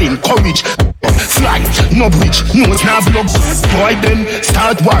 sterling, courage. Fly, no bridge, nose nav love. Boy them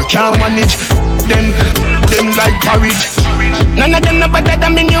start war, can't manage. Them like porridge. None of them no better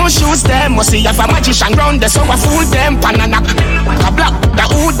than me new shoes. Them must see if a magician round there, so I fool them. Panana, a black, the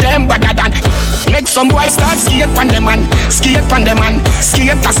hood them better than. Make some boy start skate pan them man, skate pan them man,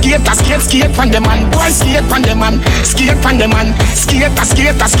 skate pan them man. Boy skate pan them man, skate pan them man, skate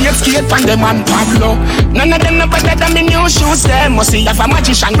pan them man. Pablo, none of them no better than me new shoes. Them must see if a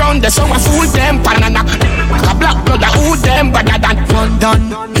magician round there, so I fool them. Panana, a black, the hood them better than.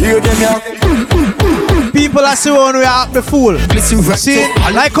 Done, hear them yeah. People are suing we are the fool. See,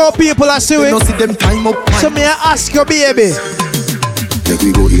 like how people are suing. So may I ask your baby? Like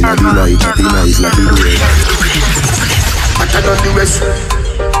we go in and be like happy nice like we do. Better than the rest.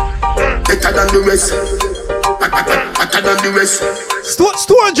 Better than the rest. Better than the rest.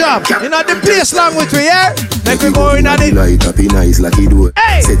 Stone job. You know the place long with we, yeah? Like we go in and it. Like happy nice like he do.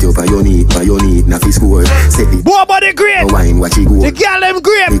 Hey. Set you on your knee, not fi score. Set it. Boy body great. Wine watch it go. The girl them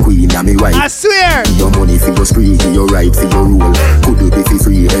great. The queen and me wife. I swear. Your money for your spree, for your right, for your rule. Could do be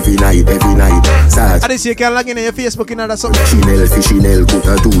free every night. Sad. I just see you can log in your Facebook and that's something. Chanel, put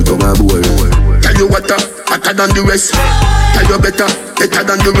a two to my boy. Tell you what, better than the rest. Tell you better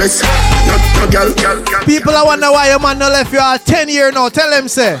than the rest. No girl. People I wonder why your man no left you at 10 years now. Tell them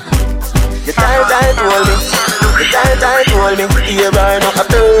say. You tired to hold me. You tired to hold me. You burn up a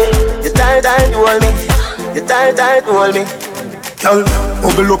play. You tired to hold me. You tired to hold me. Girl,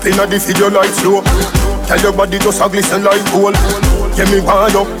 bubble up inna the video like flow. Tell your body just a glisten like gold. Get me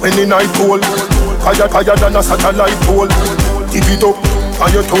wired up when the night cold. Higher than a satellite pole. Tip it up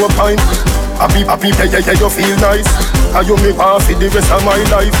on your toe pine. Happy, yeah, you feel nice. And you me want for the rest of my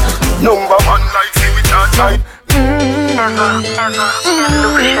life. Number one like you with that time.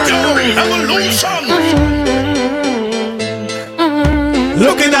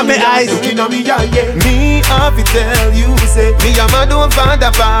 Looking at me eyes. Looking at me eye, yeah. Me have to tell you, say me and my don't find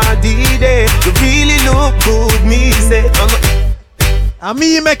a party day. You really look good, me say. And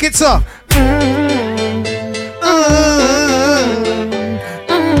me make it so.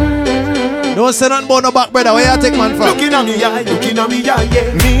 Don't say nothing about no back, brother. Where you take man from? Looking at me eye,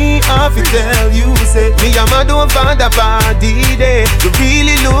 yeah. Me have to tell you, say me and my don't find a party day. You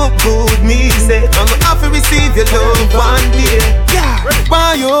really look good, me say. I'm gonna have to receive your love one day. Yeah,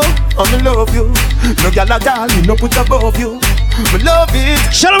 why you? I'ma love you. No gyal a doll, me no put above you. Me love it.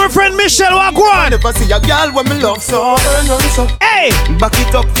 Shout out my friend Michelle, what go on? Never see a girl when me love so. Hey, back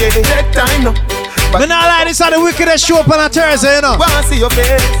it up, yeah. Take time now. Me not lie, this is the wickedest show up on a Thursday, you know. Wanna see your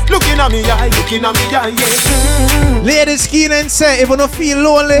face, looking at me eye, yeah. Ladies, Keenan say, if you don't feel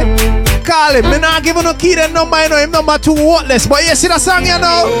lonely, call him. Me not giving no Keenan number, you know, him number too worthless. But you see the song, you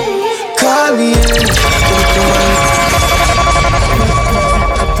know. Call me.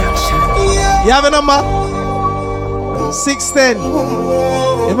 You have a number? 610.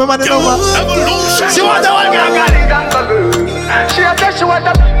 You remember the number? She want the one girl. She said she want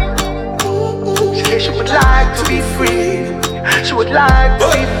the. She would like to be free. She would like to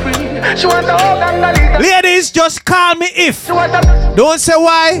be free. She want the whole. Ladies, just call me if. Don't say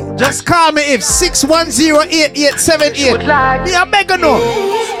why. Just call me if. 610-8878. Yeah, I beg you no.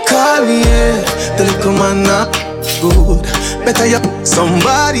 Call me if the little man not good. Better you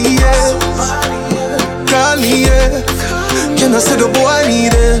somebody else. Call me if. Can I say the boy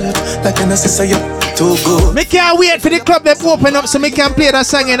need it? Like can I say you too good? Me can't wait for the club to open up so me can play that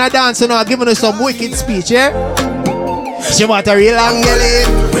song and a dance and giving us some wicked speech, yeah? She want a real angele.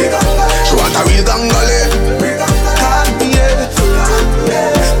 She want a real gangale.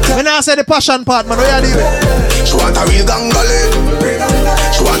 Me now say the passion part, man. What you doing? She want a real gangale.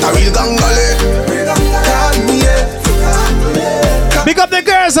 She want a real gangale. Big up the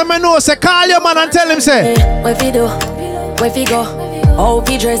girls and me know say call your man and tell him say hey, what fi do? Where fi go? How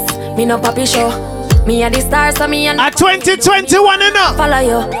fi dress? Me no papi show. Me a the stars so me and at 2021 enough. Follow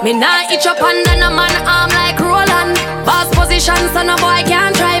you. Me nah itch up under no man arm like Roland. Boss position so no boy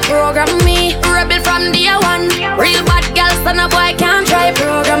can't try program me. Rebel from day one. Real bad girl so no boy can't try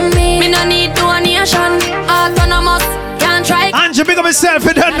program me. Me no need donation. Autonomous. Can't try. Angie, big up yourself,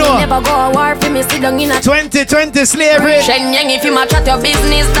 you don't know. Never go a war for me, sit down in a 2020 slavery. Shenyang, if you match at your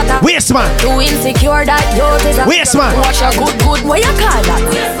business, that a waste man. Too insecure that you is a waste man. Watch a good, what you call that?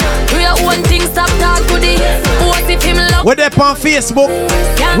 Do your own thing, stop talk to the. What if him love? We're there on Facebook.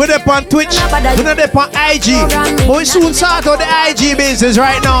 We're there on Twitch. We're there on IG. But we soon start out the IG business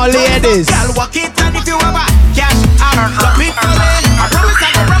right now, ladies. Girl, walk it and if you have a cash, got me falling. I promise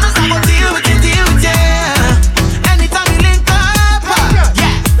I will deal with it.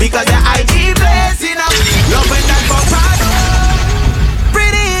 Because the IG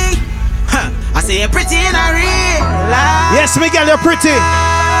Yes, me girl, you're pretty.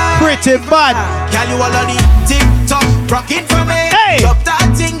 Pretty bad. Girl, you all on the TikTok, rock it for me. Hey. Drop that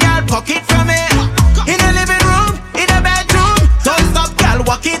thing, girl, pocket for me. In the living room, in the bedroom. Don't stop, girl,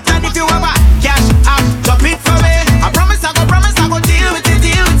 walk it. And if you have a cash app, drop it for me. I promise I go deal with it,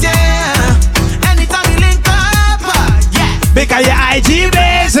 Anytime we link up, yeah. Because your IG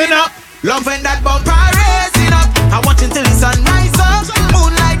blazing up. Love when that bumper raising up. I watch until the sun rise up.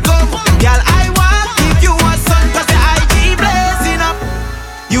 Moonlight come, girl, I want give you a sun. Cause the IG blazing up.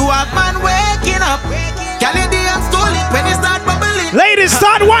 You have man waking up. Girl, you damn stole it when you start bubbling. Ladies,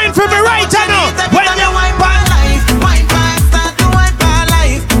 start wine for me right now. When you wine for life, wine for start to wine for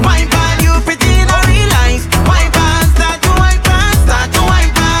life. Wine for you pretty in a real life. Wine for start to wine for start to wine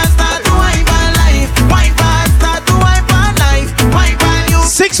for start to wine for life. Wine for start to wine for life. Wine for you.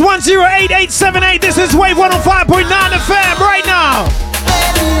 610-8878. This is Wave 105.9 FM right now.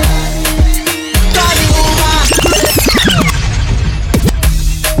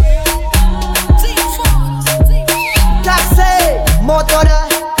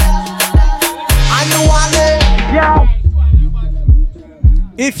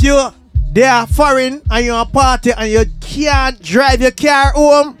 If you're there foreign and you're a party and you can't drive your car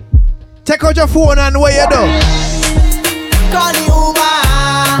home, take out your phone and what you do? Call the Uber.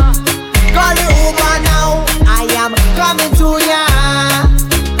 Call the Uber now. I am coming to ya.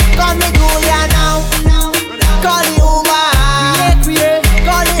 Coming to ya now. Call the Uber.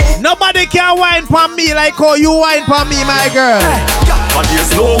 Call the Uber. Nobody can whine for me like how you whine for me, my girl. But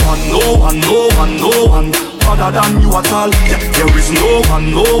there's no one other than you at all. Yeah, there is no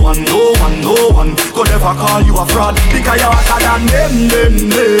one could ever call you a fraud because you're hotter than them.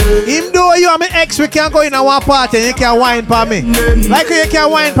 Even though you are my ex, we can't go in a one party and you can whine for me. Like you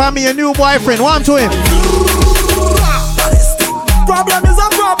can whine for me, your new boyfriend. Warm to him. Problem is a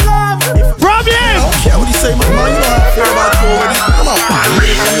problem. Problem! I don't care what you say, my man. You don't care about already.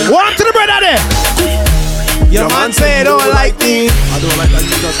 Warm to the brother there. Your man say don't like me. I don't like that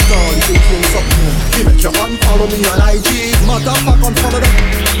you just call. You think you're something. You make your unfollow me on IG. Matter of fact, unfollow them.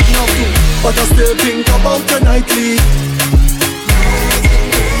 No too. But I still think about you nightly.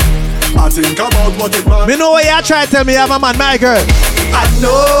 I think about what it man. Me know what you try to tell me, you have a man, my girl. I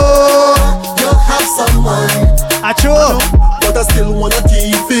know you have someone. I true. But I still wanna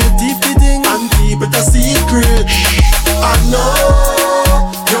keep it and keep it a secret. I know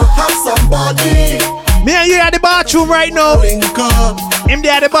you have somebody. Me and you at the bathroom right now. Him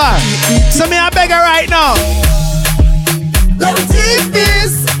there at the bar. So me a beggar right now. Let me take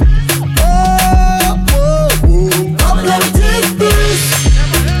this. Come let me take this.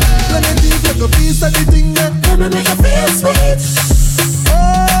 Let me take a piece of the thing that let me make you feel sweet.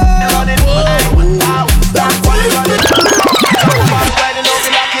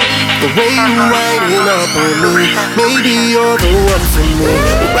 The way you winding up on me, maybe you're the one for me.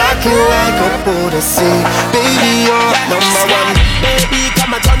 Rocking like a boat at sea, baby you're number one. Baby,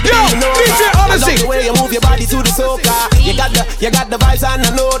 come and turn the beat over. DJ Odyssey. I love the way you move your body to the soca. You got the vibes and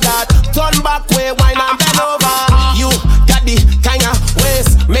I know that. Turn back way, wine and bend over. You got the kind of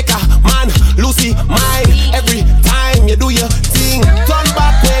waist, make a man lose his mind every time you do your thing. Turn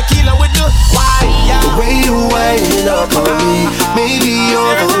back way, killer with the wine. The way you winding up on me, maybe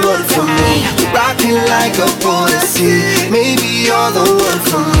you're the one for me. Rocking like a boat at sea, maybe you're the one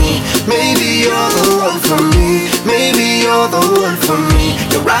for me. Maybe you're the one for me. Maybe you're the one for me.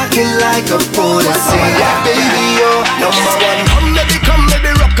 You're rocking like a boat at sea, baby you're number one. Come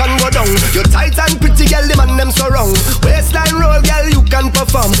baby, rock and go down. You're tight and pretty, girl, the man them so wrong. Waistline roll, girl, you can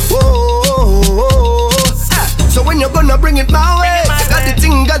perform. Whoa. So when you're gonna bring it my way, you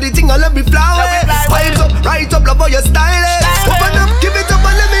got the thing, I love me flower. Right up, love how you style it. Open up, give it up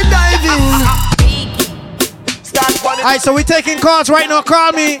and let me dive in. Alright, so we're taking calls right now.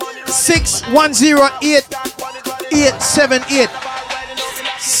 Call me 610-8878.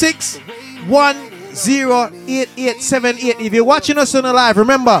 610-8878. If you're watching us on the live,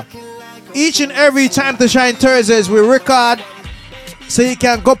 remember, each and every Time to Shine Thursdays we record, so you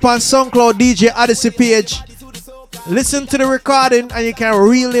can go up on SoundCloud DJ Odyssey page, listen to the recording, and you can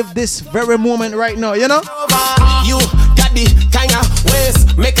relive this very moment right now, you know? You got the kind of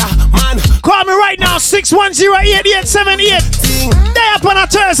waist, make a man. Call me right now, 610-8878. Day up on a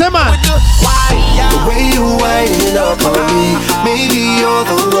Thursday, man. The way you winding up on me, maybe you're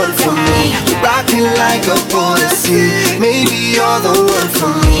the one for me. You're rocking like a boat at sea, maybe you're the one for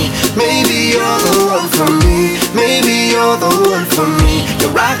me. Maybe you're the one for me. Maybe you're the one for me.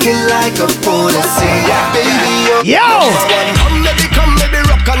 You're rocking like a boat at sea, baby you're Come baby,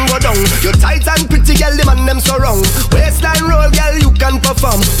 rock and go down. You're tight and pretty, girl, the man them so wrong. Waistline roll, girl, you can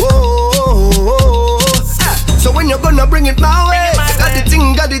perform. Whoa. So when you're gonna bring it my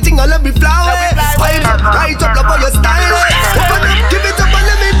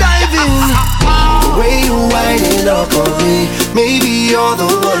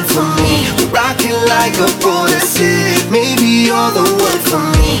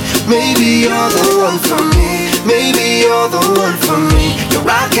Maybe you're the one for me. Maybe you're the one for me. You're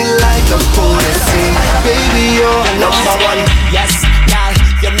rocking like a policy. Baby, you're number one. Yes, yeah,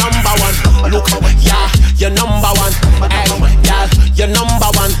 you're number one. Look, yeah, you're number one. Hey, yeah, you're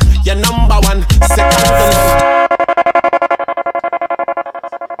number one. You're number one.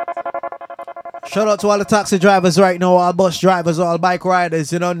 Shout out to all the taxi drivers right now, all bus drivers, all bike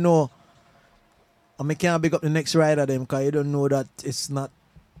riders. You don't know. I mean, can't pick up the next rider them because you don't know that it's not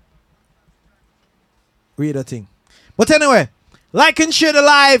real thing. But anyway, like and share the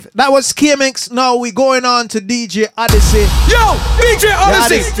live. That was K-Mix. Now we going on to DJ Odyssey. Yo, DJ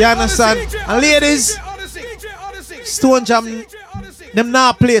Odyssey. You understand? And ladies, Stone Jam, them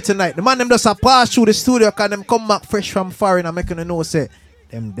not play tonight. The man them just a pass through the studio because them come back fresh from foreign and making a know say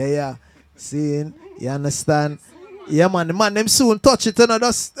them there seeing. You understand? Yeah, man. The man them soon touch it and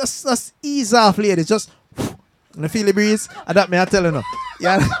just ease off, ladies. Just you feel the breeze. And that me I tell you now.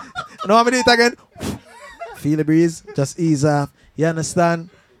 Yeah. You know how me do it again? Feel the breeze. Just ease off. You understand?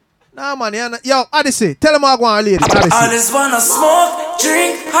 Nah, man. Yo, Odyssey, tell them how I go on, ladies. Odyssey. I just wanna smoke,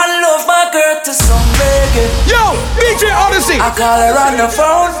 drink, I love my girl to some reggae. Yo, DJ Odyssey. I call her on the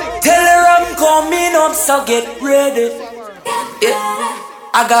phone, tell her I'm coming up, so get ready. Yeah.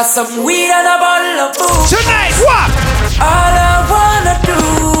 I got some weed and a bottle of booze. Tonight, what? All I wanna do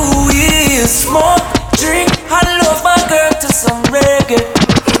is smoke, drink, I love my girl to some reggae.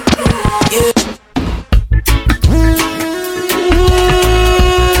 Yeah.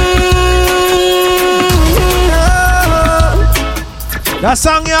 That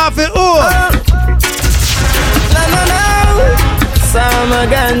song you have it, So I'm a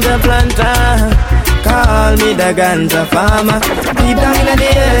ganja planter. Call me the ganja farmer. Deep down in the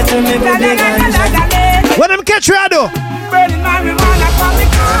earth to me put the ganja. What them catch you do? Burning marijuana from me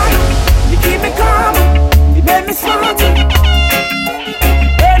car. You keep me calm. You make me smart.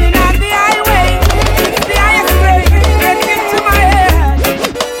 Burning on the highway. The highest grade. Getting into my head.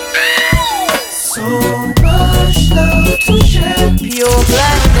 So much love to share. Pure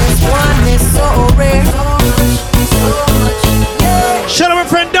blackness, oneness, so rare. So much. Shout out my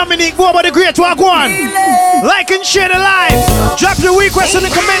friend Dominique, go about the great walk one. Like and share the live. Drop your requests in the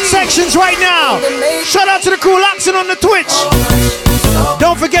comment sections right now. Shout out to the crew locked on the Twitch.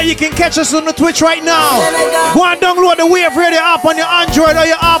 Don't forget you can catch us on the Twitch right now. Go and download the Wave Radio app on your Android or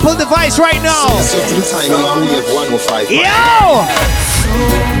your Apple device right now. Yo!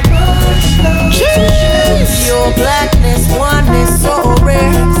 Your blackness, oneness, so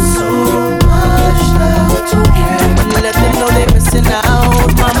rare. So much love to care. Let them know they're missing out,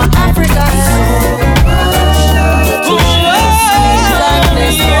 Mama Africa. So much love to share.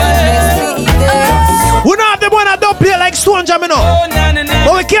 Blackness, oneness, be there. We not have the one that don't play like Stone Jam, you know.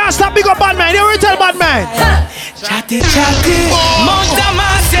 But we can't stop big up bad man. You already tell bad man. Chatty, chatty,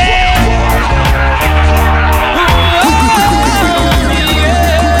 Montamase.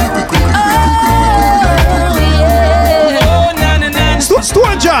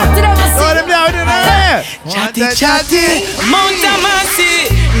 Stone Jam. Chatty, chatty, Montamasi.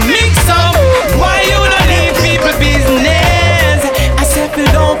 Mix up. Why you don't leave people business? I said we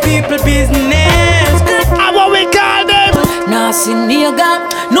don't people business. How what we call them? Nasty nigga,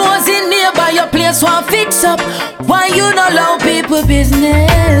 nosy neighbor, your place won't fix up. Why you don't allow people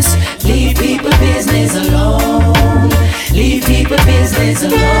business? Leave people business alone. Leave people business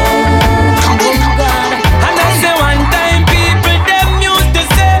alone. And I say one time people them used to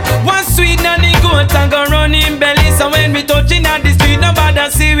say one sweet nanny goat and go run in belly. So when we touching at the street, nobody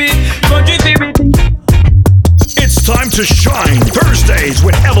see we country people. It's time to shine Thursdays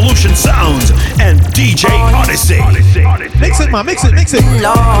with Evolution Sounds and DJ Odyssey. Mix it, man, mix it, mix it.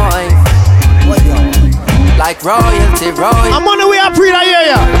 Life, like royalty, royalty. I'm on the way up, read I hear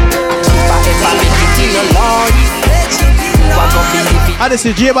ya.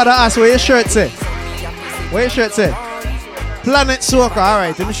 Odyssey, J about to ask where your shirt say. Where your shirt say? Planet Soca,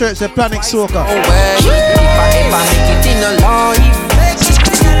 alright. My shirt say Planet Soca.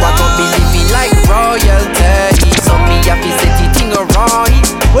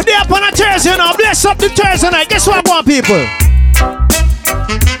 We're there up on a Thursday now. Bless up the Thursday night. Guess what I want, people?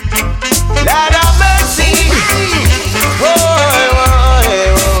 Lord have mercy.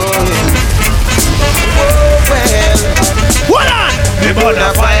 Hold on. Me burn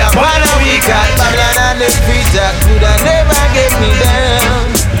a fire, burn a week at Babylon and the street that could have never get me down.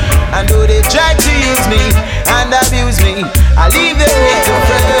 And though they try to use me and abuse me, I leave them way to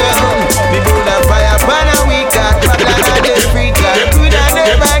fail. Me burn a fire, burn a week at Babylon and the street that could have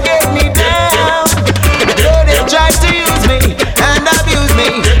never get me down. Though they try to use me and abuse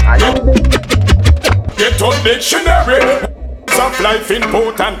me, I leave them. Get on dictionary. Some life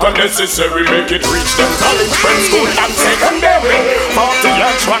important and necessary. Make it reach them college, friends, school and secondary. 40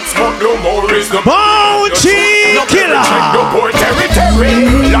 and tracks, but no more is the Bounty Killer. No poor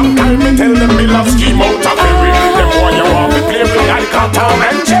territory. Long time me tell them me love scheme out of berry. Them boy you want me play with like a Tom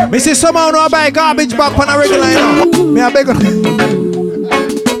and Jerry. Me see someone who buy garbage bag on a regular, you know. Me a beg on.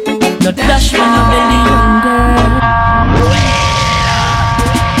 Not dash when you belly young girl.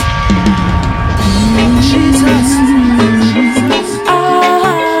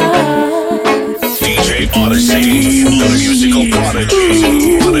 DJ Odyssey, the musical prodigy.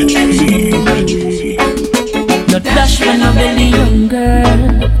 Not dash when you belly young girl.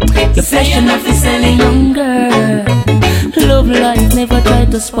 Your flesh enough is selling young girl. Love life never try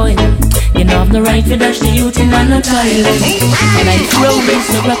to spoil it. You know have the right to dash the youth in on a toilet. And I throw this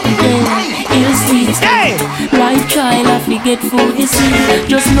the rock again. You'll see this life child have to get food you see.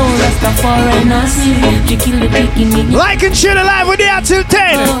 Just know Rastafari and I see. You kill the picking. Like and share the live with you till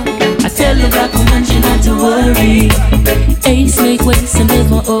 10. I tell you that woman you not to worry. Ace make waste and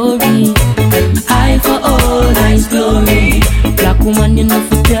never hurry. Eye for all nice glory. Black woman you know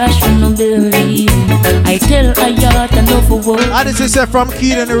for dash from no belly. I tell a yacht and no for work. And this is from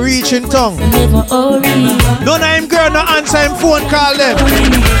Keenan the reaching tongue. Never hurry. No name girl, no answer him phone, call them.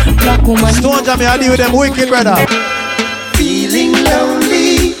 Black woman. Stone Jam, I deal with them wicked brother. Feeling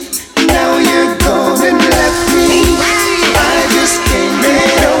lonely, now you're gone and left me. I just can't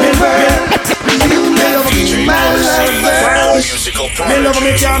get over. You never be my lover. Me love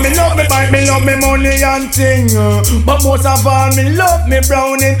me car, me love me bike, me love me money and thing. But most of all, me love me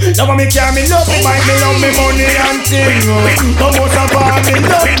browning. Love me car, me love me bike, me love me money and thing. But most of all, me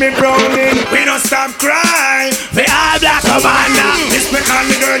love me browning. We don't stop crying. We all black commander. This me call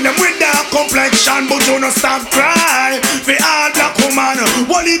me girl them with dark complexion, but you don't stop crying. We all black woman.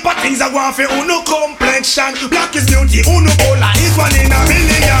 One heap of things I want for uno complexion. Black is beauty, uno cola is one in a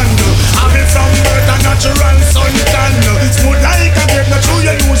million. I'm from birth a natural suntan. Smooth like a grape, not true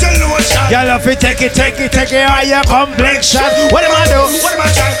you lose your lotion. Y'all love it, take it, all your complexion. What am I do? What am I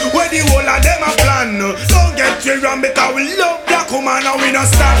trying? Where the whole of them a plan? Don't get me wrong because we love black woman and we don't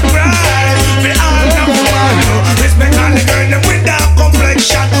stop crying. We all black woman. Respect all the girl them with that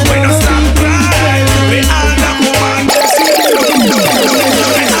complexion. We don't stop crying. We all black woman.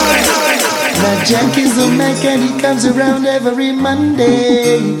 My Jack is a Mac and he comes around every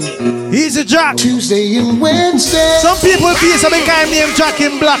Monday. He's a Jack. Tuesday and Wednesday. Some people feel something kind of name Jack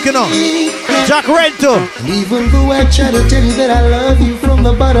in black, you know. Jack Red too. And even though I try to tell you that I love you from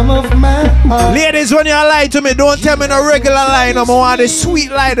the bottom of my heart. Ladies, when you lie to me, don't tell me no regular lie no more. I want the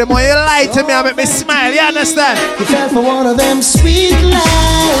sweet lie no more. You lie to me, I make me smile. You understand? You fell for one of them sweet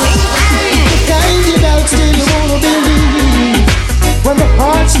lies. The kind you doubt still you wanna believe. When the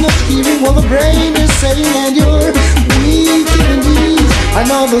heart's not hearing what the brain is saying and you're weak in the knees.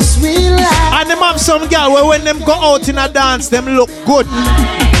 Another sweet life. And them have some girl where when them go out in a dance, them look good.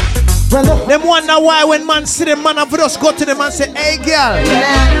 Them wonder why when man see them, man have just go to them and say, hey girl.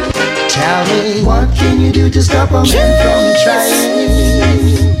 Tell me, what can you do to stop a man from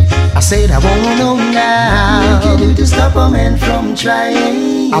trying? I said I wanna know now. What can you do to stop a man from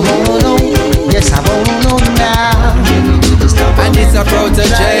trying? I wanna know, yes I wanna know now. And it's a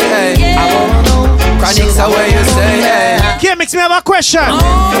protege, I wanna know. Chronics are where you say, hey. Okay, makes me have a question.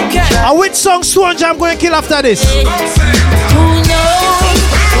 Okay. Which song Stone Jam going to kill after this? Who knows?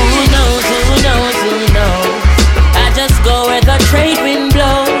 Who knows? Who knows? Who knows? I just go where the trade wind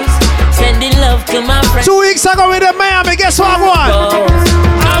blows. Sending love to my friends. 2 weeks ago with the Miami, guess what I want?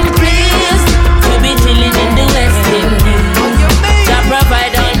 I'm pleased to be chilling in the West Indies. To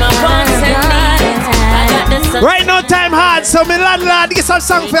provide all my wants and needs. I got the sun. Right now time hard, so me landlord get some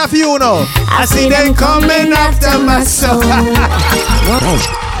song for you now. I see them coming after my soul.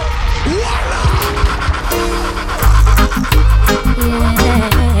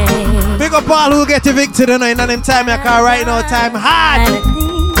 Big up all who get evicted tonight, and them time I can right now time hard.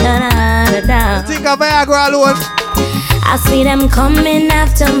 Think of Viagra alone. I see them coming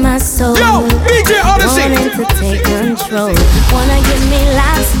after my soul. Yo, DJ Odyssey. Wanting to take control. Wanna give me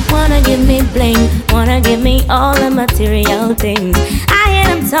laughs, wanna give me bling, wanna give me all the material things. I hear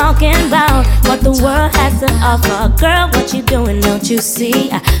them talking about what the world has to offer. Girl, what you doing? Don't you see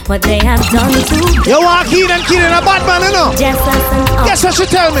what they have done to me? You walk in and killing a bad man, you know. Just as an guess what she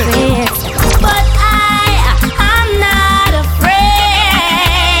tell me? But I'm not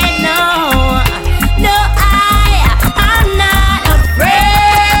afraid, no. No, I'm not afraid.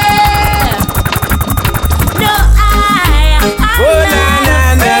 No, I'm not afraid.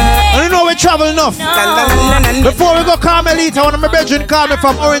 I don't know we travel enough. No. Before we go Carmelita, one of my brethren called me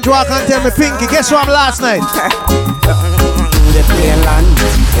from Orange Walk and tell me, Pinky, guess what I'm last night? the plain land.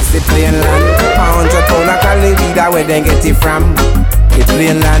 It's the plain land. 100 pound of Cali weed, where they get it from. The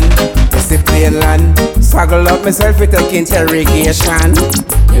plain land, it's the plain land. Swaggle up myself with a interrogation.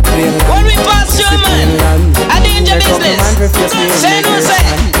 The plain land. When we pass your man, I danger business. Say no say.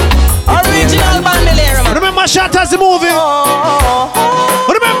 Original bandolero man. Remember shot as the movie.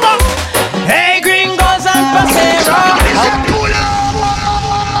 Remember. Hey gringos and pasero.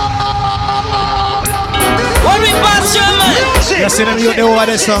 When we pass your man. You see them you over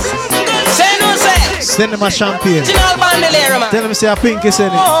there, sir. Say no say. Send them a champagne. Original bandolero man. Tell them say a pinky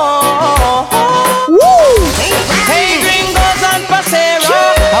send it. Woo! Hey gringos and pasero.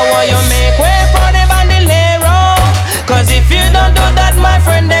 How will you make way for the bandolero? Cause if you don't do that, my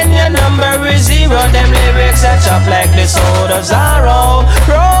friend, then your number is 0. Them lyrics are chopped like the soda Zaro.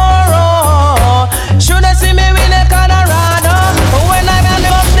 Should I see me win a Colorado? When I got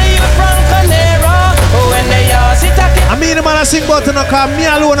up the youth from Canero. When they all sit at I mean the man I sing about to no call me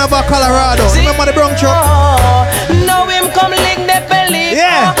alone about Colorado. Remember the Bronx truck? Now him come lick the Pelico.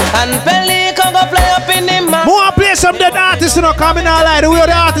 Yeah. And Pelico go play up in the man. More play some dead artists you know coming out like the way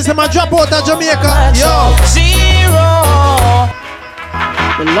the artists in my drop out of Jamaica. Yo. 0.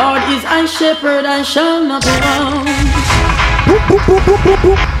 The Lord is my shepherd, I shall not be wrong.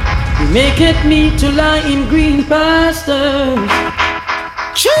 He maketh me to lie in green pastures.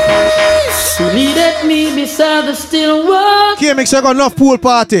 He leadeth me beside the still waters. Here makes you got enough pool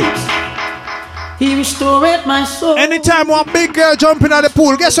party. He restoreth my soul. Anytime one big girl jumping at the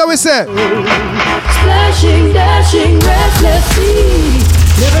pool, guess what we say? Splashing, dashing, restless sea.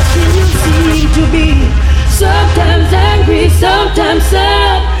 Never seen you seem to be. Sometimes angry, sometimes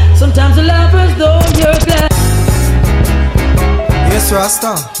sad. Sometimes the laughers though you're glad. Yes,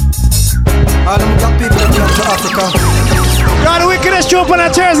 Rasta. All them black people that come to Africa. You're the wickedest jump on a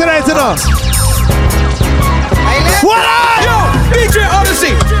Thursday night, you know. What up? Yo, DJ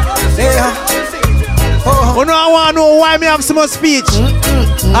Odyssey. Yeah. Oh no, I want to know why me have so much speech.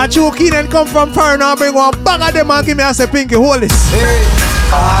 I choke in and come from far now, bring one bag of them and give me a say pinky hold this. Hey.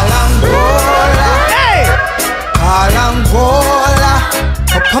 Hey. Angola.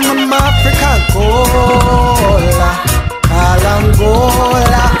 Up on my African cola.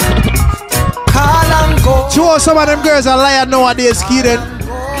 Angola. Sure, some of them girls are liar nowadays, Kiden.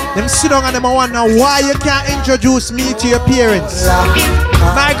 Them sit down and them wonder why you can't introduce me to your parents.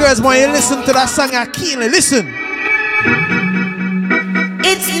 My girls, when you listen to that song, I keenly listen.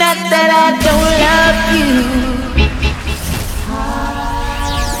 It's not that I don't love you.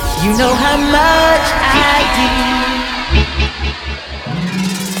 You know how much I do.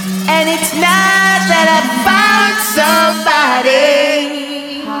 And it's not that I found somebody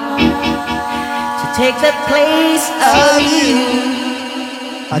take the place of you.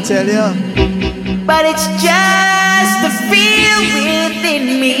 I tell you. But it's just the feel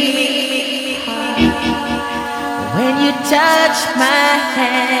within me when you touch my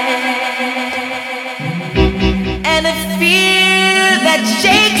hand, and a fear that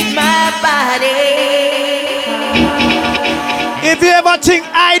shakes my body. If you ever think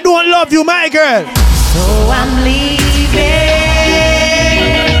I don't love you, my girl, so I'm leaving.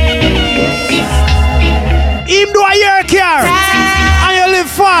 Even though you're a car and you live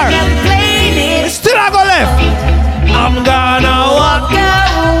far, still I go left. I'm gonna walk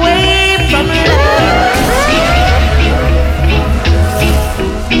away from love.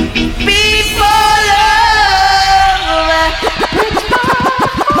 Before love.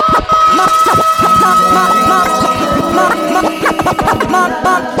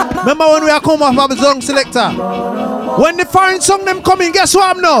 Remember when we are come off of the song selector? When the foreign song them coming, guess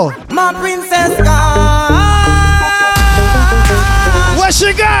what I'm now? My princess gone. Where's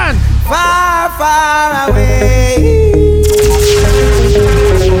she gone? Far, far away.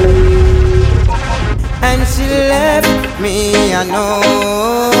 And she left me a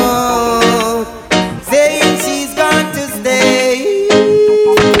note saying she's going to stay.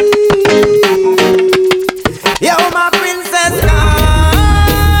 Yo, my princess gone.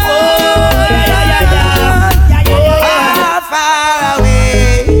 Far, far away.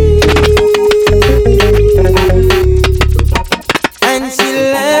 And she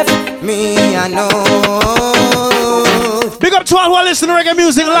left me a note. Big up to all who are listening to reggae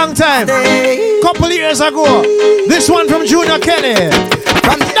music a long time. Couple years ago. This one from Junior Kenny.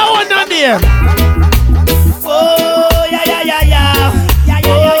 From no one on there. Oh, yeah, yeah, yeah, yeah.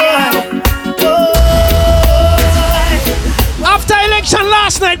 After election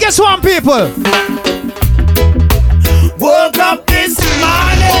last night, guess what, people? Woke up this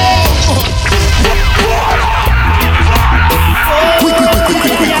morning.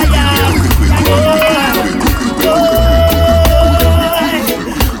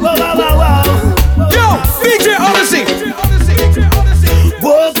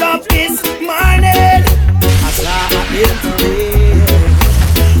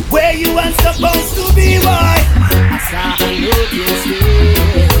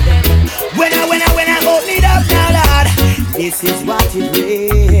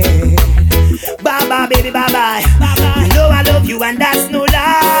 yeah. Bye bye, baby, bye bye. You know I love you and that's no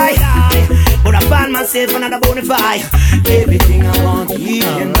lie. But I find myself another bonafide. Everything I want, you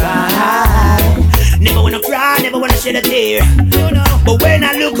can buy. Never wanna cry, never wanna shed a tear. But when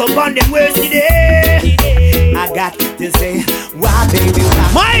I look up on them words today, I got to say, why, baby,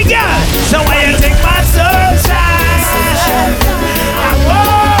 why? My God! So why you take my sunshine?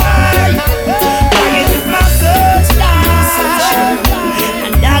 Why you take my sunshine?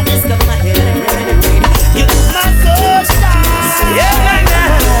 And I discover my head. You took my sunshine. Yeah,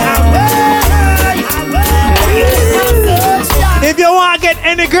 if you want to get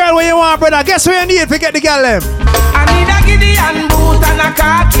any girl where you want, brother, guess what you need to get the girl them? I need a Gideon boot and a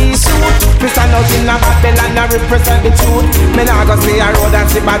khaki suit. Me stand out in a battle and I represent the truth. Me nah go stay a road and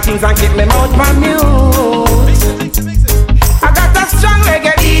see bad things and keep me mouth from mute. I got a strong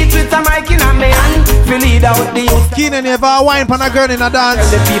reggae beat with a mic in a me hand to lead out the youth. Keenan, you ever wine pan a girl in a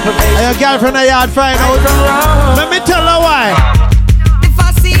dance? And your girlfriend a yard find out? Let me tell her why. If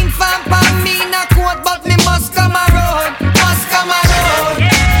I seen fan pan me in a coat, but me must come a road, must come a road.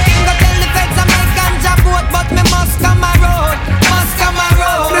 Go tell the feds I make ganja boat, but me must come a road, must come a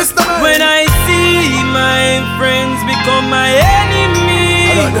road. When I see my friends become my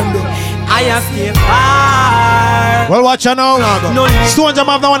enemy, I have to far. Well, watch you now. No, Stone Jam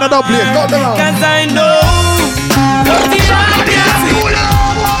have the one that don't play. Cause I know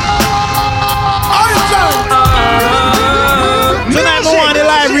tonight we want the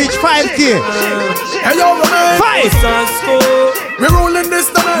live reach 5K. Hello, man. 5. We're rolling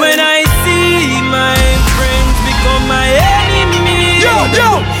this tonight. When I see my friends become my enemy, yo,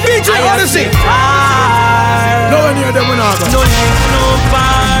 DJ Odyssey. No one near them, no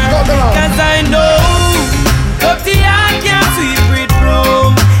far. Cause I know up the yard can't sweep with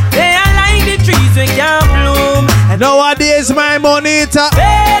broom. They are like the trees we can't bloom. Nowadays my monita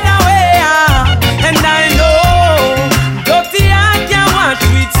fade away, and I know up the yard can't wash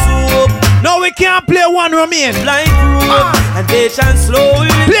with soap. No, we can't play one remain like room, and they shall slowly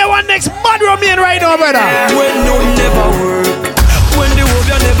play one next bad remain right now, brother. When no never work, when the hope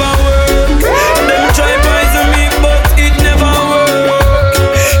you never work, them try poison me, but it never work.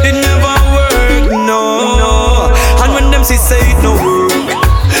 It never work, no. And when them say it no work,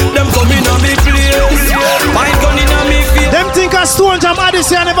 them come in on me place, my gun in on me feet. Them think a Stone Jam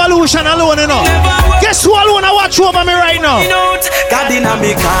Odyssey and Evolution alone, you know. Guess who alone I watch over me right now? God in a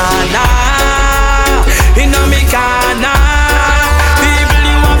me corner, in a me corner. People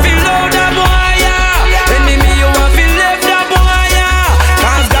you want feel loud a boy, yeah. Enemy you want feel left a boy, yeah.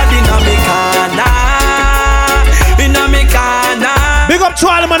 Cause God in a me corner, in a me corner. Big up to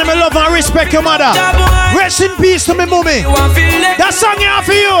all the man, I love and respect your mother. Rest in peace to me mommy. That song here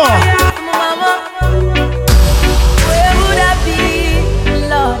for you. Where would I be,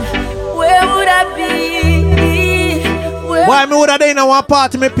 Lord? Where would I be? Why me would I day in one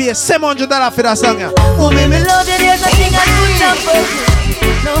party me pay $700 for that song here? Mommy, me love you, there's nothing I do jump for.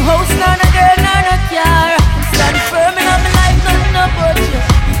 No house, nor no girl, nor no car. Stand firm in my life, nothing about you.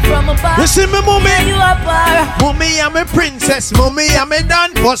 From a bar, listen me mommy, you a bar. Mommy I'm a princess, mommy I'm a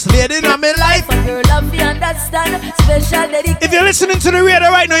dan, first lady in my life. For girl love you understand, special dedication. If you're listening to the radio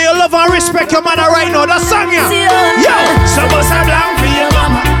right now, you love and respect your mother right now. That song here. Yo, suppose I'm blank for your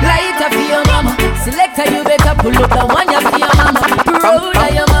mama, lighter for your mama. Selector, you better pull up the one you for your mama. Proud of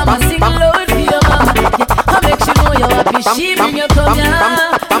your mama, sing loud for your mama. I make you know you're happy, she bring you come here.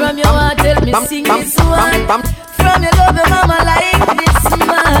 From your heart, tell me sing this one. From your love your mama like this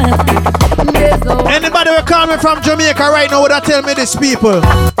man. Anybody will call me from Jamaica right now would tell me this people.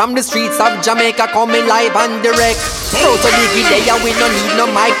 From the streets of Jamaica coming live and direct. Pro to the day and we no need no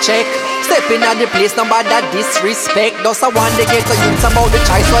mic check. Stepping at the place, nobody that disrespect. Just a one they get to use about the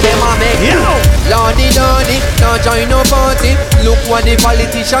choice for them a make. Lordy, Lordy, don't join no party. Look what the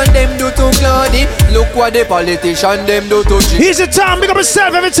politician them do to Claudy. Look what the politician them do to G. Here's the time, pick up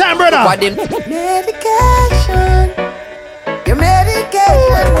yourself every time, brother. Medication, your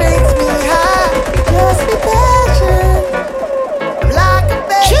medication makes me high. Just be patient. I'm like a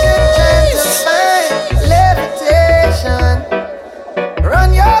patient trying to find levitation.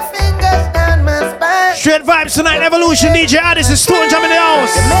 Run your fingers down my spine. Straight vibes tonight, Evolution, DJ Odyssey, Stone Jam in the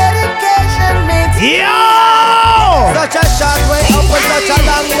house. Your medication makes me high. Such a short way up and such a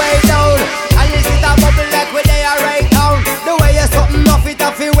long way down. And you see that bubble like where they are right down. The way you're something off it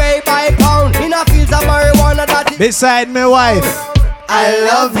off your way by pound. In a fields of marijuana that is beside my wife. I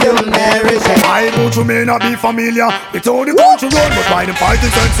love you, Mary Jane. I know you may not be familiar with how the country run, but by the fighting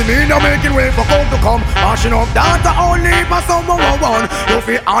sense in me, now making way for come to come. Mashing up data only for someone one. You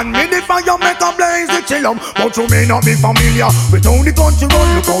feel on me the fire, make a blaze the chillum. But you may not be familiar with how the country run.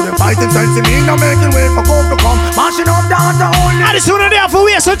 Look how the fighting sense in me, now making way for come to come. Mashing up data only. And it's one of there for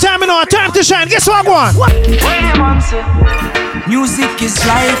waste some time, you know. Time to shine. Guess what, one? Music is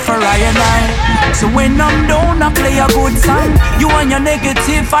life for I and I. So when I'm down, I play a good song. You and your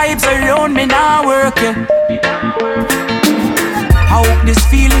negative vibes around me now working. I hope this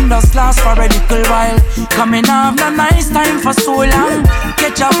feeling does last for a little while. Coming have no nice time for so long.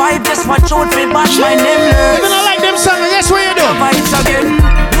 Catch a vibe, just watch out for bash my name. Even I like them songs, guess what you do? Vibes again.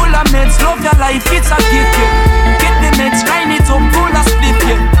 Full of meds, love your life, it's a gift, yeah. Get the meds, grind it up, full of split,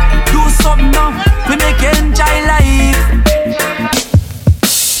 yeah. Do something now, we make you enjoy life.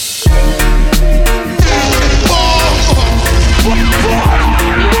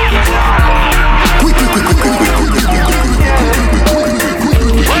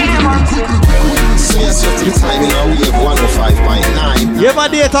 You ever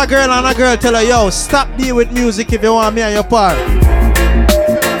date a girl and a girl tell her, yo, stop dealing with music if you want me and your part?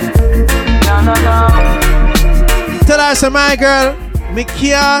 Tell her, say, my girl, me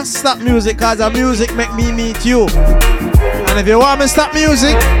can't stop music cause the music make me meet you. And if you want me to stop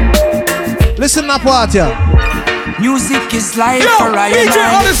music, listen to part here. Music is life for I and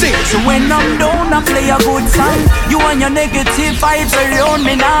I. So when I'm down, I play a good song. You and your negative vibes around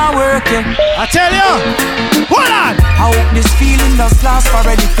me now working. I tell you, hold on. I hope this feeling does last for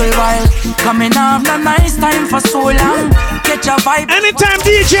a little while. Coming have no nice time for so long. Catch a vibe. Anytime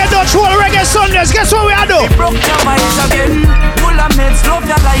DJ Dutch roll reggae Sundays, guess what we are doing? Broke your vibes again. Full of meds, love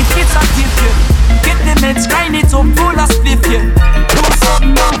your life, it's a gift, yeah. Get the meds, grind it up, full of split, yeah. Do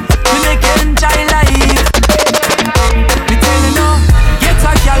something now, we make you enjoy life. Me tell you now, get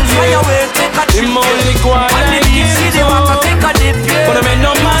a girl, fly away, take a trip, yeah. And if you see the water, take a dip, yeah. But I mean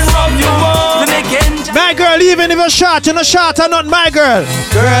no man love you more. We make you enjoy. My girl, even if you're short, you're not short or not my girl.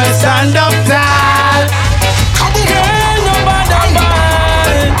 Girl, stand up tall. Girl, no bother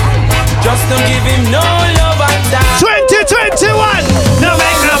man. Just don't give him no love at that. 2021. No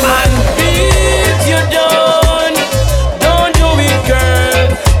make no man. If you don't do it, girl.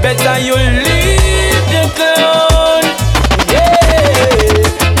 Better you leave the clown.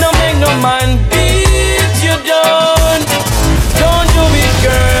 Yeah. No make no man. If you don't do it,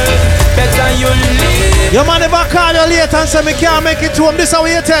 girl. Better you leave. Your man never call you late and say me can't make it to him. This is how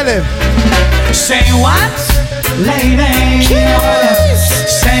you tell him. Say what? Lady,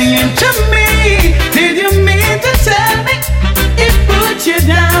 saying to me, did you mean to tell me it put you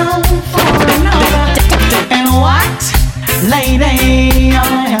down for another? And what, lady,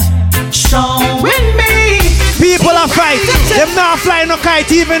 showing me? People are fight. Them not flying no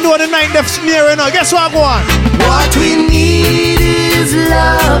kite even though the night they're smearing now. Guess what, go on? What we need is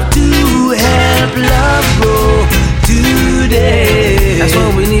love to help love grow today. That's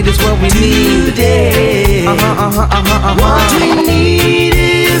what we need, that's what we need today. What we need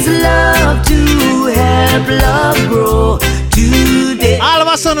is love to help love grow today. All of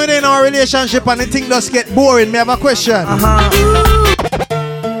a sudden we're in our relationship and the thing just get boring. Me have a question.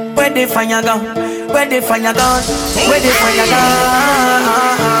 Where the fire gone? Where the fire gone? Where the fire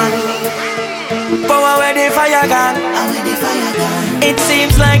gone? Power, where the fire gone? It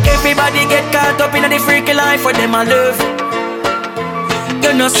seems like everybody get caught up in the freaky life for them I love.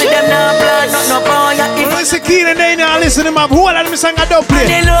 You know see them now plan, not no boy. If it's a key and they now listen to them up, who are them song I don't play?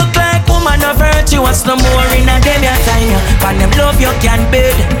 They look like woman of virtuous, no more in a them your time. But them love you can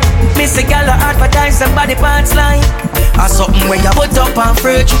build. Miss a gal advertise somebody parts like or something where you put up on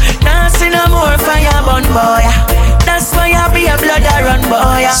fridge. Now see no more fire burn boy. That's why I be a blood I run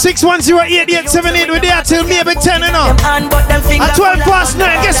boy. 6108878 we're there till maybe 10 and up. At 12 past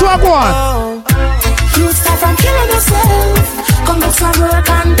 9, guess what go on? You start from killing yourself. Come back from work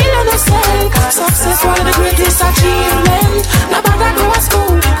and build on yourself. Success one of the greatest achievement. Nobody go to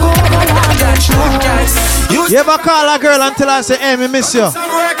school, go and get yours. You ever call a girl and tell her, say, hey, me miss you?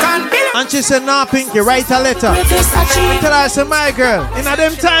 And she said, nah, Pinky, write a letter. And tell her, say, my girl, in a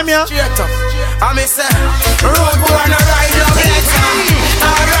them time, yeah? I miss her. Road boy, no ride love letter.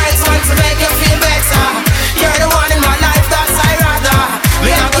 Alright, want to make you feel better. You're the one in my life that's I rather.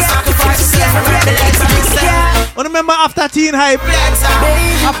 We have to sacrifice to see every letter. I remember after Teen Hype,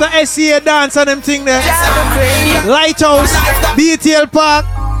 after SCA dance and them thing there, Lighthouse, BTL Park,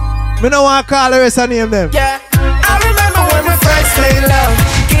 me no want to call the rest of name them. Yeah, I remember when we first made love,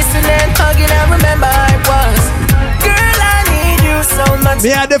 kissing and hugging, I remember I was. Girl, I need you so much. Me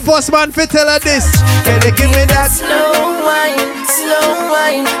had the first man for tell her this. Can you give me that? Slow wine, slow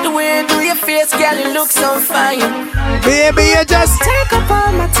face, girl, you look so fine. Baby, you just take up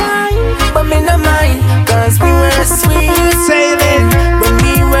all my time, but me no mind, cause we were sweet sailing when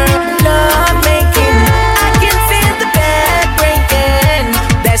we were love making. I can feel the bed breaking.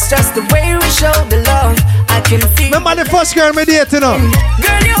 That's just the way we show the love. I can feel. Remember the first girl me date, you know?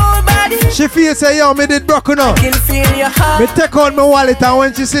 Girl, your whole body. She feel say, yo, me did broke, you know? I can feel your heart. Me take out my wallet and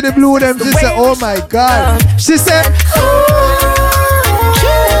when she see the blue them, she say, oh my God. She said,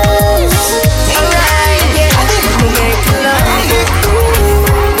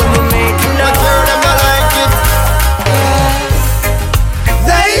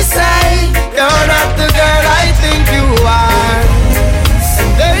 They say you're not the girl I think you are.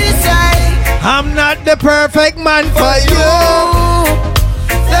 And they say I'm not the perfect man for you.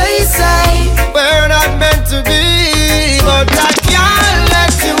 They say we're not meant to be, but I can't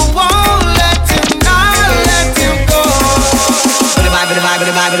let you, won't let you, not let you go.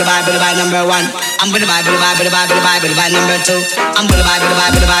 Bye, number one. I'm with the vibe, number two. I'm with the vibe,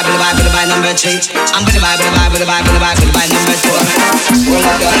 number three. I'm with the vibe, number four. Roll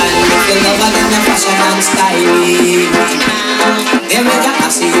up your hand, look the lover, then the fashion and style. They make a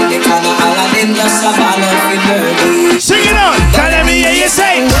see in the corner, all of them just a ball up in dirty. Sing it out, tell me hear you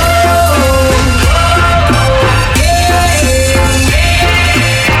say.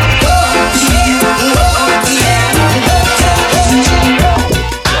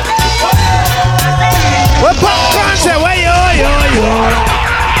 What popcorn say? Where yo?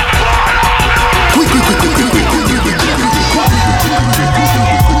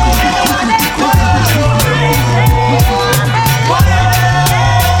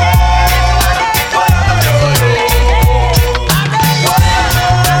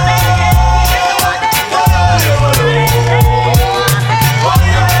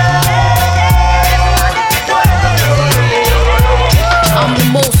 I'm the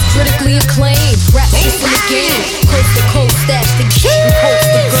most critically acclaimed rap in the game. Coast to coast, stash the game. Coast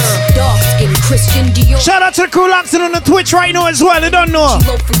the girl, dark skin, Christian Dior. Shout out to the crew locked in on the Twitch right now as well. They don't know.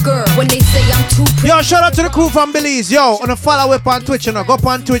 Girl, when they say I'm too pretty. Yo, shout out to the crew from Belize. Yo, on a follow up on Twitch, you know. Go up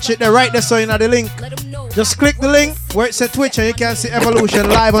on Twitch, they're right there, so you know the link. Just click the link where it says Twitch and you can see Evolution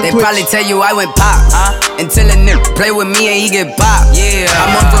live on Twitch. They probably tell you I went pop, until a nigga play with me and he get pop. Yeah,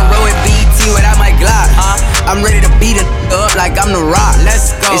 I'm on front row at BET without my Glock. I'm ready to beat a up like I'm the Rock.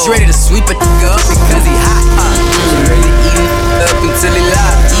 Let's go. It's ready to sweep a up because he hot. Ready to eat it up until he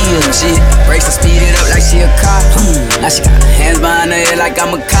lock. Yeah, shit, brace to speed it up like she a cop. Now she got her hands behind her head like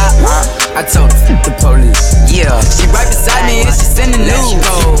I'm a cop. I told her the police. Yeah, she right beside me and she sending news.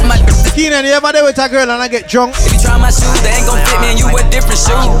 Keenan, you ever there with a girl and I get drunk? If you try my shoes, they ain't gon' fit me and you wear different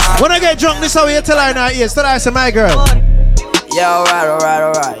shoes. When I get drunk, this how you tell her in her ears. Tell her I say my girl. Yeah,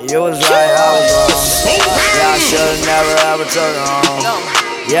 alright. You was right, I was wrong. Yeah, I should've never ever took it home.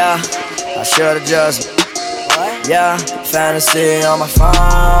 Yeah, I should've just. Yeah, fantasy on my phone.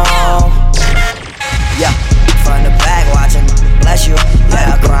 Yeah, from the back watching, bless you.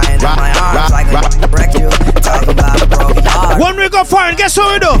 Yeah, crying in my arms like I wrecked you. Talk about a broken heart. When we go foreign, guess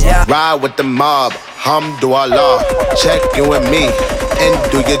what we do? Yeah. Ride with the mob, Hamdulillah. Check in with me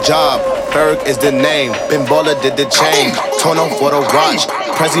and do your job. Berg is the name, Bimbola did the chain. Tono for the watch,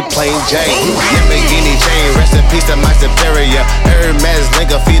 Prezi plain Jane. Lamborghini chain, rest in peace to my superior. Hermes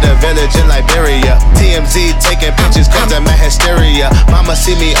nigga feed a village in Liberia. TMZ taking pictures cause of my hysteria. Mama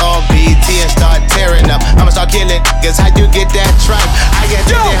see me on BT and start tearing up. I'ma start killing niggas, how you get that tripe? I get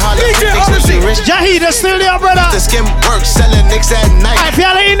Jahid is still there, brother. The skim work, selling nicks at night. If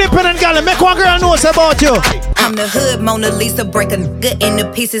you're an independent girl, make one girl knows about you. I'm the hood Mona Lisa, break a nigga into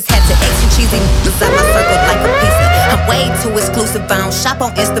pieces. Had to X and cheesy inside my circle like a pizza. I'm way too exclusive, I don't shop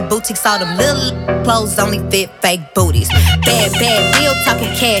on Insta boutiques. All them little clothes only fit fake booties. Bad, real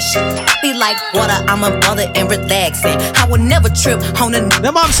talking cash. Be like water, I'm a mother and relaxing. I would never trip on a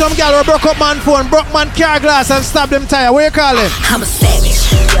Them have some gal who broke up man phone, broke man car glass and stabbed them tire. What you call him? I'm a savage,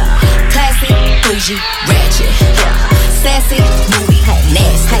 yeah. Classy, bougie, ratchet, yeah. Sassy, moody,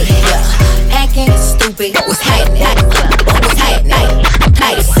 nasty, yeah. Acting stupid, what's happening? What's happening?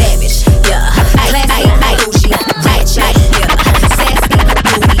 I a savage, yeah. Classy, bougie, ratchet, yeah. Sassy,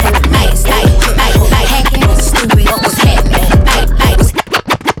 moody, nasty, acting stupid, what's happening?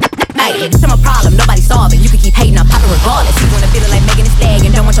 It's my problem, nobody solving. You can keep hating, I'm popping regardless. You wanna feel it like Megan Thee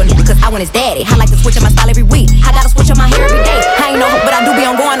Stallion, don't want your nigga cause I want his daddy. I like to switch up my style every week. I gotta switch up my hair every day. I ain't no hope, but I do be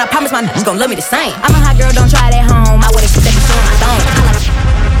on going. I promise my niggas gon' love me the same. I'm a hot girl, don't try it at home. I would've shit that be showing my thong.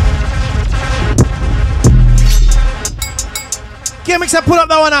 K-Mix, I pull up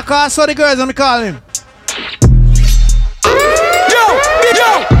that one I call, so the girls let me call him.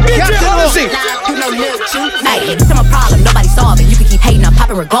 Hey, it's my problem, nobody solving. You can keep hating, I'm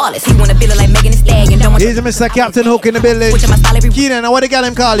popping regardless. You wanna feel it like Megan He's Mr. Captain Hook in the building. Keenan, what the girl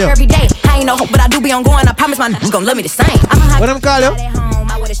him call you? Every day, I ain't no hope, but I do be on going. I promise my niggas gon' love me the same. What them call you?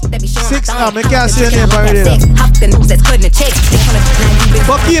 6, I can't see your name already.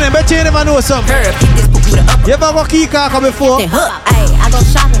 But Keenan, bet you never know something. You ever go key car before?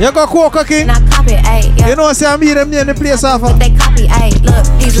 You go Coca King? You know say I meet them near the place off. They copy, ayy. Look,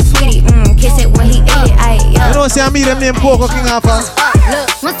 he's a sweetie, kiss it when he eat it, ayy. You know say I meet them near Coca King off.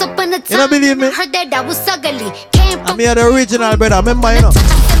 Look, once upon a time, you don't believe me? Heard that I was ugly. I'm here the original brother, remember you know.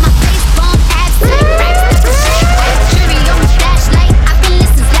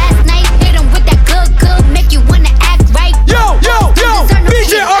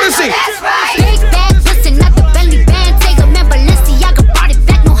 DJ Odyssey. Big bag, listen, not the belly band. Take a man, Balenciaga brought it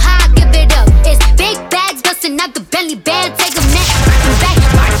back. No how I give it up. It's big bags, busting out the belly band. Take a man,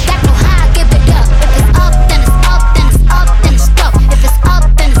 brought it back. No how I give it up. If it's up, then it's up, then it's up, then it's stuff. If it's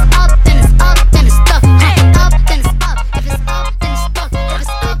up, then it's up, then it's up, then it's stuff. If it's up, then it's up. If it's up, then it's stuff. If it's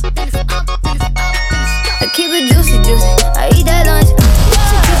up, then it's up, then it's up, then it's stuff. I keep it juicy, I eat that lunch.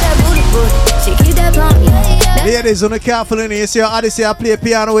 She keep that booty, she keep that plump. Ladies, on the careful in here, see how Odyssey I play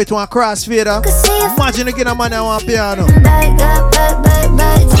piano with one crossfader. Imagine again a man that want piano.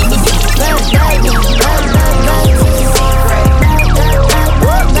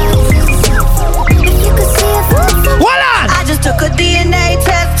 Voila! I just took a DNA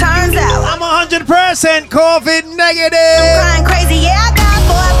test, turns out I'm 100% COVID negative. I'm crying crazy, yeah, I got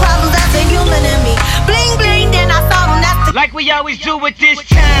boy problems, that's a human in me. Bling bling, then I saw them, that's the like we always do with this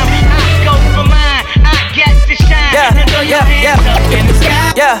time. I go for mine, I get to shine.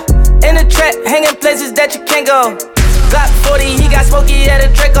 Yeah, in the track, hanging places that you can't go. Glock 40, he got smoky at a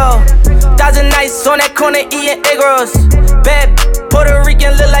Draco. Thousand nights on that corner eating egg rolls. Bad Puerto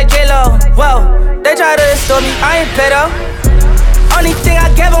Rican look like J-Lo. Whoa, they try to extort me, I ain't pay though. Only thing I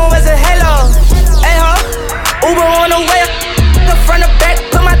gave him was a halo. Hey ho, Uber on the way, the front of back,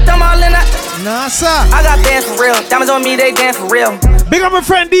 put my thumb all in the. Nah, sir. I got bands for real. Diamonds on me, they dance for real. Big up my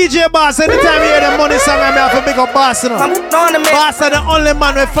friend DJ Boss. Anytime you hear the money song, I'm here for big up Boss. Boss are the only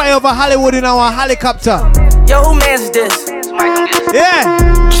man who fly over Hollywood in our helicopter. Yo, who man's this? Yeah.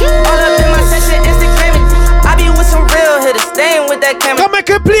 All up in my session, Instagramming. I be with some real hitters, staying with that camera. Come make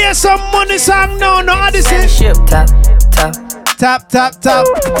you play some money song now, no Odyssey. Ship tap, tap. Tap, tap, tap.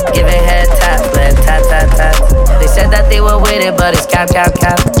 Give it head tap, left tap, tap, tap. They said that they were with it, but it's cap, cap,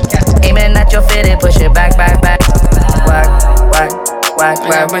 cap. Aiming at your fitted, push it back, back, back. Whack, whack, whack,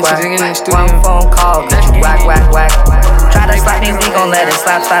 whack, whack. One phone call, whack, whack, whack. Try to slap me, we gon' let it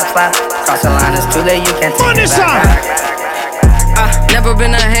slap, slap, slap. Cross the line, it's too late, you can't take it back. Never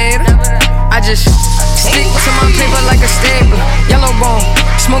been a hater. I just stick to my paper like a staple. Yellow bone,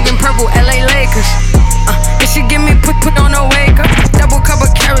 smoking purple, LA Lakers. It should give me put on a wake up. Double cup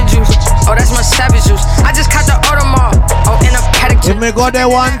of carrot juice. Oh, that's my savage juice. I just caught the Audemars. Oh, in a paddock. If me go there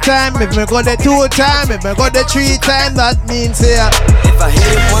one time, if me go there two times, if me go there three times, that means yeah. If I hit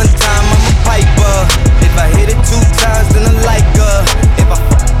it one time, I'm a piper. If I hit it two times, then I like her. If I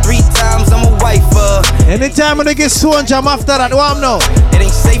three times, I'm a wifer. Anytime when they get so jam after that, what I'm now? It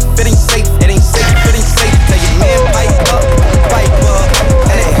ain't safe, it ain't safe, it ain't safe, it ain't safe. Tell your man pipe up, pipe up.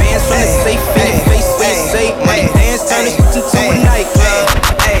 And advance from the safe, in your face, when you say money dance, turn it into a nightclub.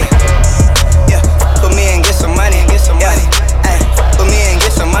 Hey, yeah, put me and get some money, get some money. Hey, put me and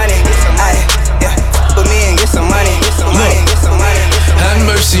get some money, get some money. Yeah, put me and get some money, get some money, get some money. Have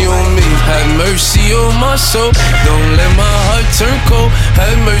mercy on me, have mercy on my soul. Don't let my heart turn cold.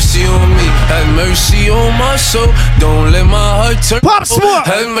 Have mercy on me, have mercy on my soul. Don't let my heart turn Pop cold. Smoke.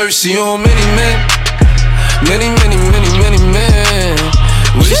 Have mercy on many men, many, many, many, many men.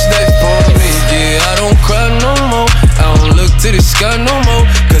 Wish that for me, yeah, I don't cry no more. I don't look to the sky no more,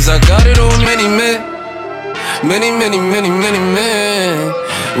 cause I got it on many men. Many, many, many, many men.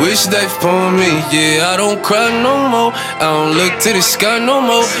 Wish that for me, yeah, I don't cry no more. I don't look to the sky no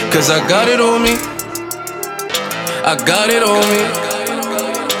more, cause I got it on me. I got it on me.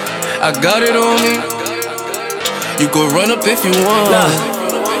 I got it on me. You go run up if you want.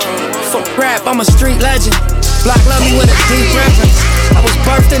 Fuck rap, I'm a street legend. Block love me with a deep reference. I was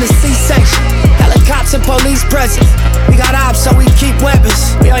birthed in a C-section. Helicopters and police presence. We got ops, so we keep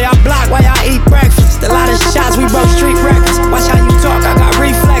weapons. We on y'all block while y'all eat breakfast. The loudest shots, we broke street records. Watch how you talk, I got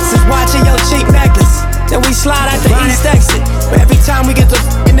reflexes. Watching your cheap necklace. Then we slide at the east exit. But every time we get the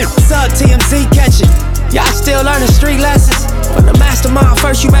sub, TMZ catch it. Y'all still learning street lessons. From the mastermind,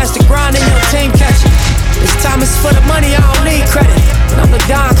 first you master grind and your team catch it. This time it's for the money, I don't need credit. And I'm the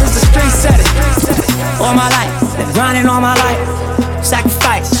Don cause the street said it. All my life, been grinding all my life.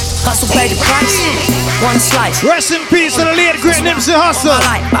 Sacrifice, Hustle pay the price, one slice. Rest in peace to the late great Nipsey Hussle.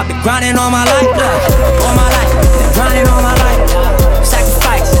 I've been grinding all my life, all my life. Been grinding all my life.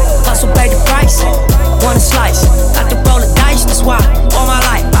 Sacrifice, hustle pay the price, one slice. Got to roll the dice, that's why all my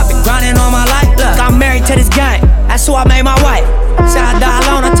life. I've been grinding all my life. Look, I'm married to this game. That's who I made my wife. Said I die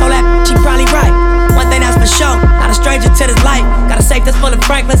alone, I told that she probably right. One thing that's for sure, not a stranger to this life. Got a safe that's full of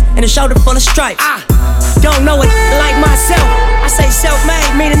Franklins and a shoulder full of stripes. I don't know it like myself. I say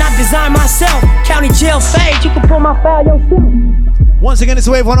self-made, meaning I design myself. County jail fade, you can pull my file yourself. Once again, it's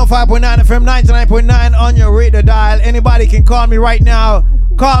Wave 105.9 FM, 99.9 on your radio dial. Anybody can call me right now.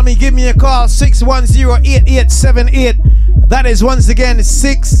 Call me, give me a call, 610-8878. That is once again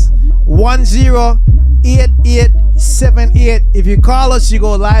 610-8878. If you call us, you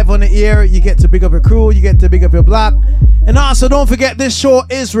go live on the air. You get to big up your crew, you get to big up your block. And also, don't forget, this show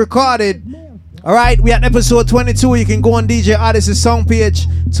is recorded. All right, we at episode 22. You can go on DJ Odyssey's song page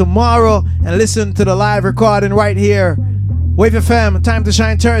tomorrow and listen to the live recording right here. Wave FM, time to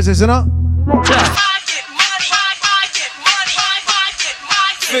shine Thursdays, you know? Yeah.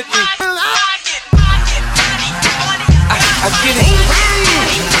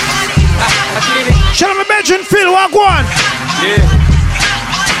 Shut up, my bedroom, Phil, walk one. Yeah.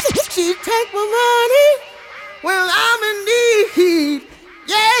 She take my money when I'm in need.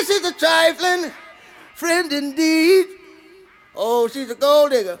 Yeah, she's a trifling friend indeed. Oh, she's a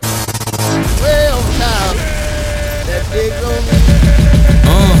gold digger. Well, now that big on me.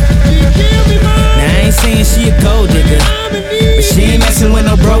 Now I ain't saying she a gold digger, but she ain't messing with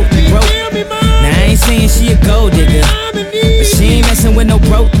no broke. Now I ain't saying she a gold digger, but she ain't messing with no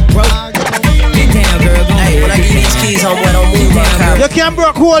broke. Get down, girl, go ahead. When I get these keys, homeboy, don't move my car. You can't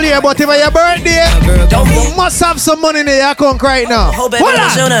broke whole year, but if it's your birthday, you must have some money in your account right now. Hold baby,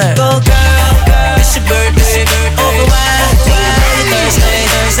 let's go, girl, it's your birthday. Over wide,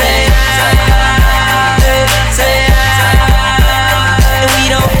 Thursday. And we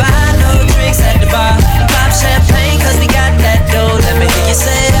don't buy no drinks at the bar. Pop champagne, cause we got that dough. Let me hear you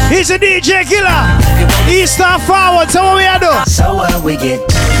say that. He's a DJ killer. Eastern forward, so what we are doing? So what we get.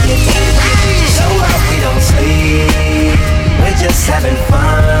 So what we don't sleep. We're just having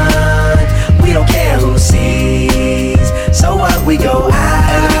fun. We don't care who sees. So what we go out.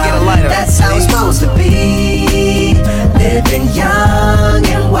 Hey, let me get a lighter. That's how it's supposed to be. Living young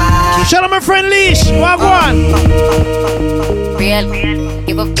and wild. Shout out my friend Leash. Walk one. Real,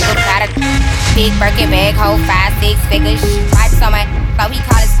 give a got a big Birkin bag, hold 5-6 figures. Right on my, so he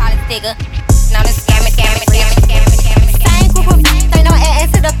call his digger. Now the scamming. Same group of they know add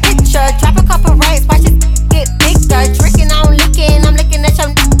to the picture. Drop a couple rights, watch it get bigger. Tricking, I'm licking at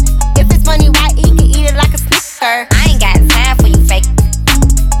your. If it's money, why he can eat it like a snicker? I ain't got time for you fake.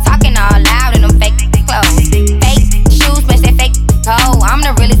 Talking all loud in them fake clothes. Fake shoes, match that fake toe. I'm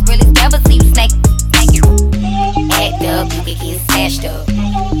the realest, never see you snake. Act up, you can get snatched up.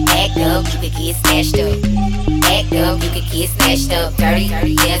 Act up, you can get snatched up. Act up, you can get snatched up. Dirty,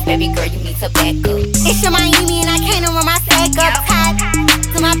 yes, baby girl, you need to back up. It's your Miami and I can't run my stack up. Tied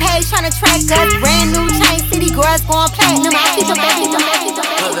to my page trying to track us. Brand new chain city girls going platinum. I keep them back.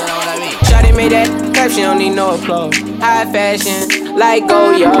 Shawty made that clap, she don't need no applause. High fashion, like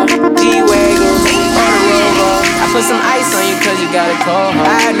Goya, G-Wagon, or the Rover. I put some ice on you cause you got a cold heart.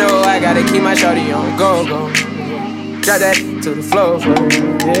 I know I gotta keep my shawty on go. Drop that to the floor,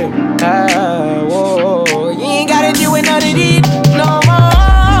 yeah. Whoa. You ain't gotta deal with none of these no more.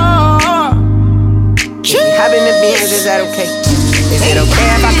 Hop in the Benz, is that okay? Is it okay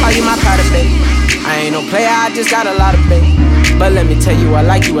if I call you my powder, babe? I ain't no player, I just got a lot of babe. But let me tell you, I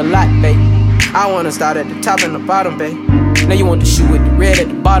like you a lot, babe. I wanna start at the top and the bottom, babe. Now you want the shoe with the red at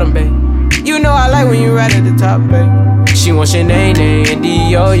the bottom, babe. You know I like when you right at the top, babe. She wants your name and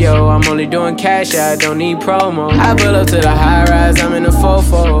D-Yo-Yo. I'm only doing cash, I don't need promo. I pull up to the high rise, I'm in the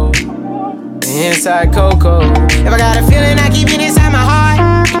fofo. Inside Coco. If I got a feeling, I keep it inside my heart.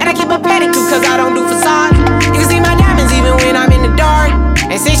 And I keep a pedicure cause I don't do facade. You can see my diamonds even when I'm in the dark.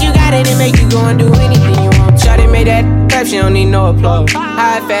 And since you got it, it make you go and do anything you want. Shawty made that clap, she don't need no applause.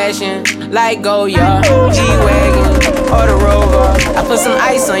 High fashion, like Goya, G-Wagon, or the Rover. I put some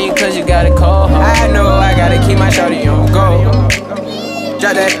ice on you cause you got a cold heart. I know I gotta keep my shawty on go.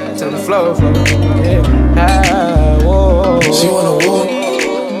 Drop that to the floor, yeah. Whoa. She wanna walk,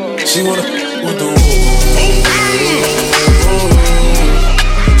 she wanna with the wall.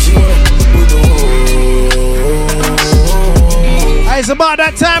 She wanna with the wall. It's about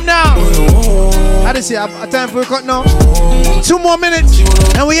that time now. I just see a time for a cut now. 2 more minutes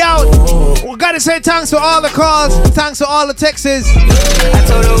and we out. We gotta say thanks for all the calls, thanks for all the texts.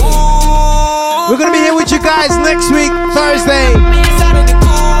 We're gonna be here with you guys next week, Thursday.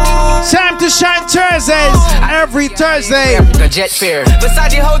 Time to shine Thursdays. Every Thursday.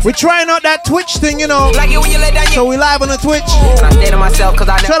 We're trying out that Twitch thing, you know. So we live on the Twitch.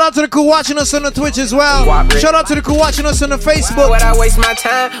 Shout out to the crew watching us on the Twitch as well. Shout out to the crew watching us on the Facebook. Would I waste my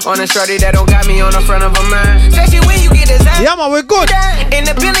time on a shorty that don't got me on the front of a mind? Especially when you get designed. Yeah, man, we're good. And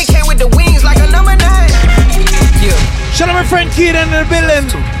the building came with the wings like a number 9. Yeah. Shout out my friend Keaton in the building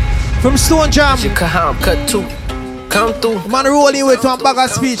from Stone Jam. Cut 2. Come through. Man, rolling with one bag of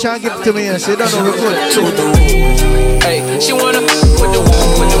speech and give it to me. So you don't know we're good. Hey, she wanna with the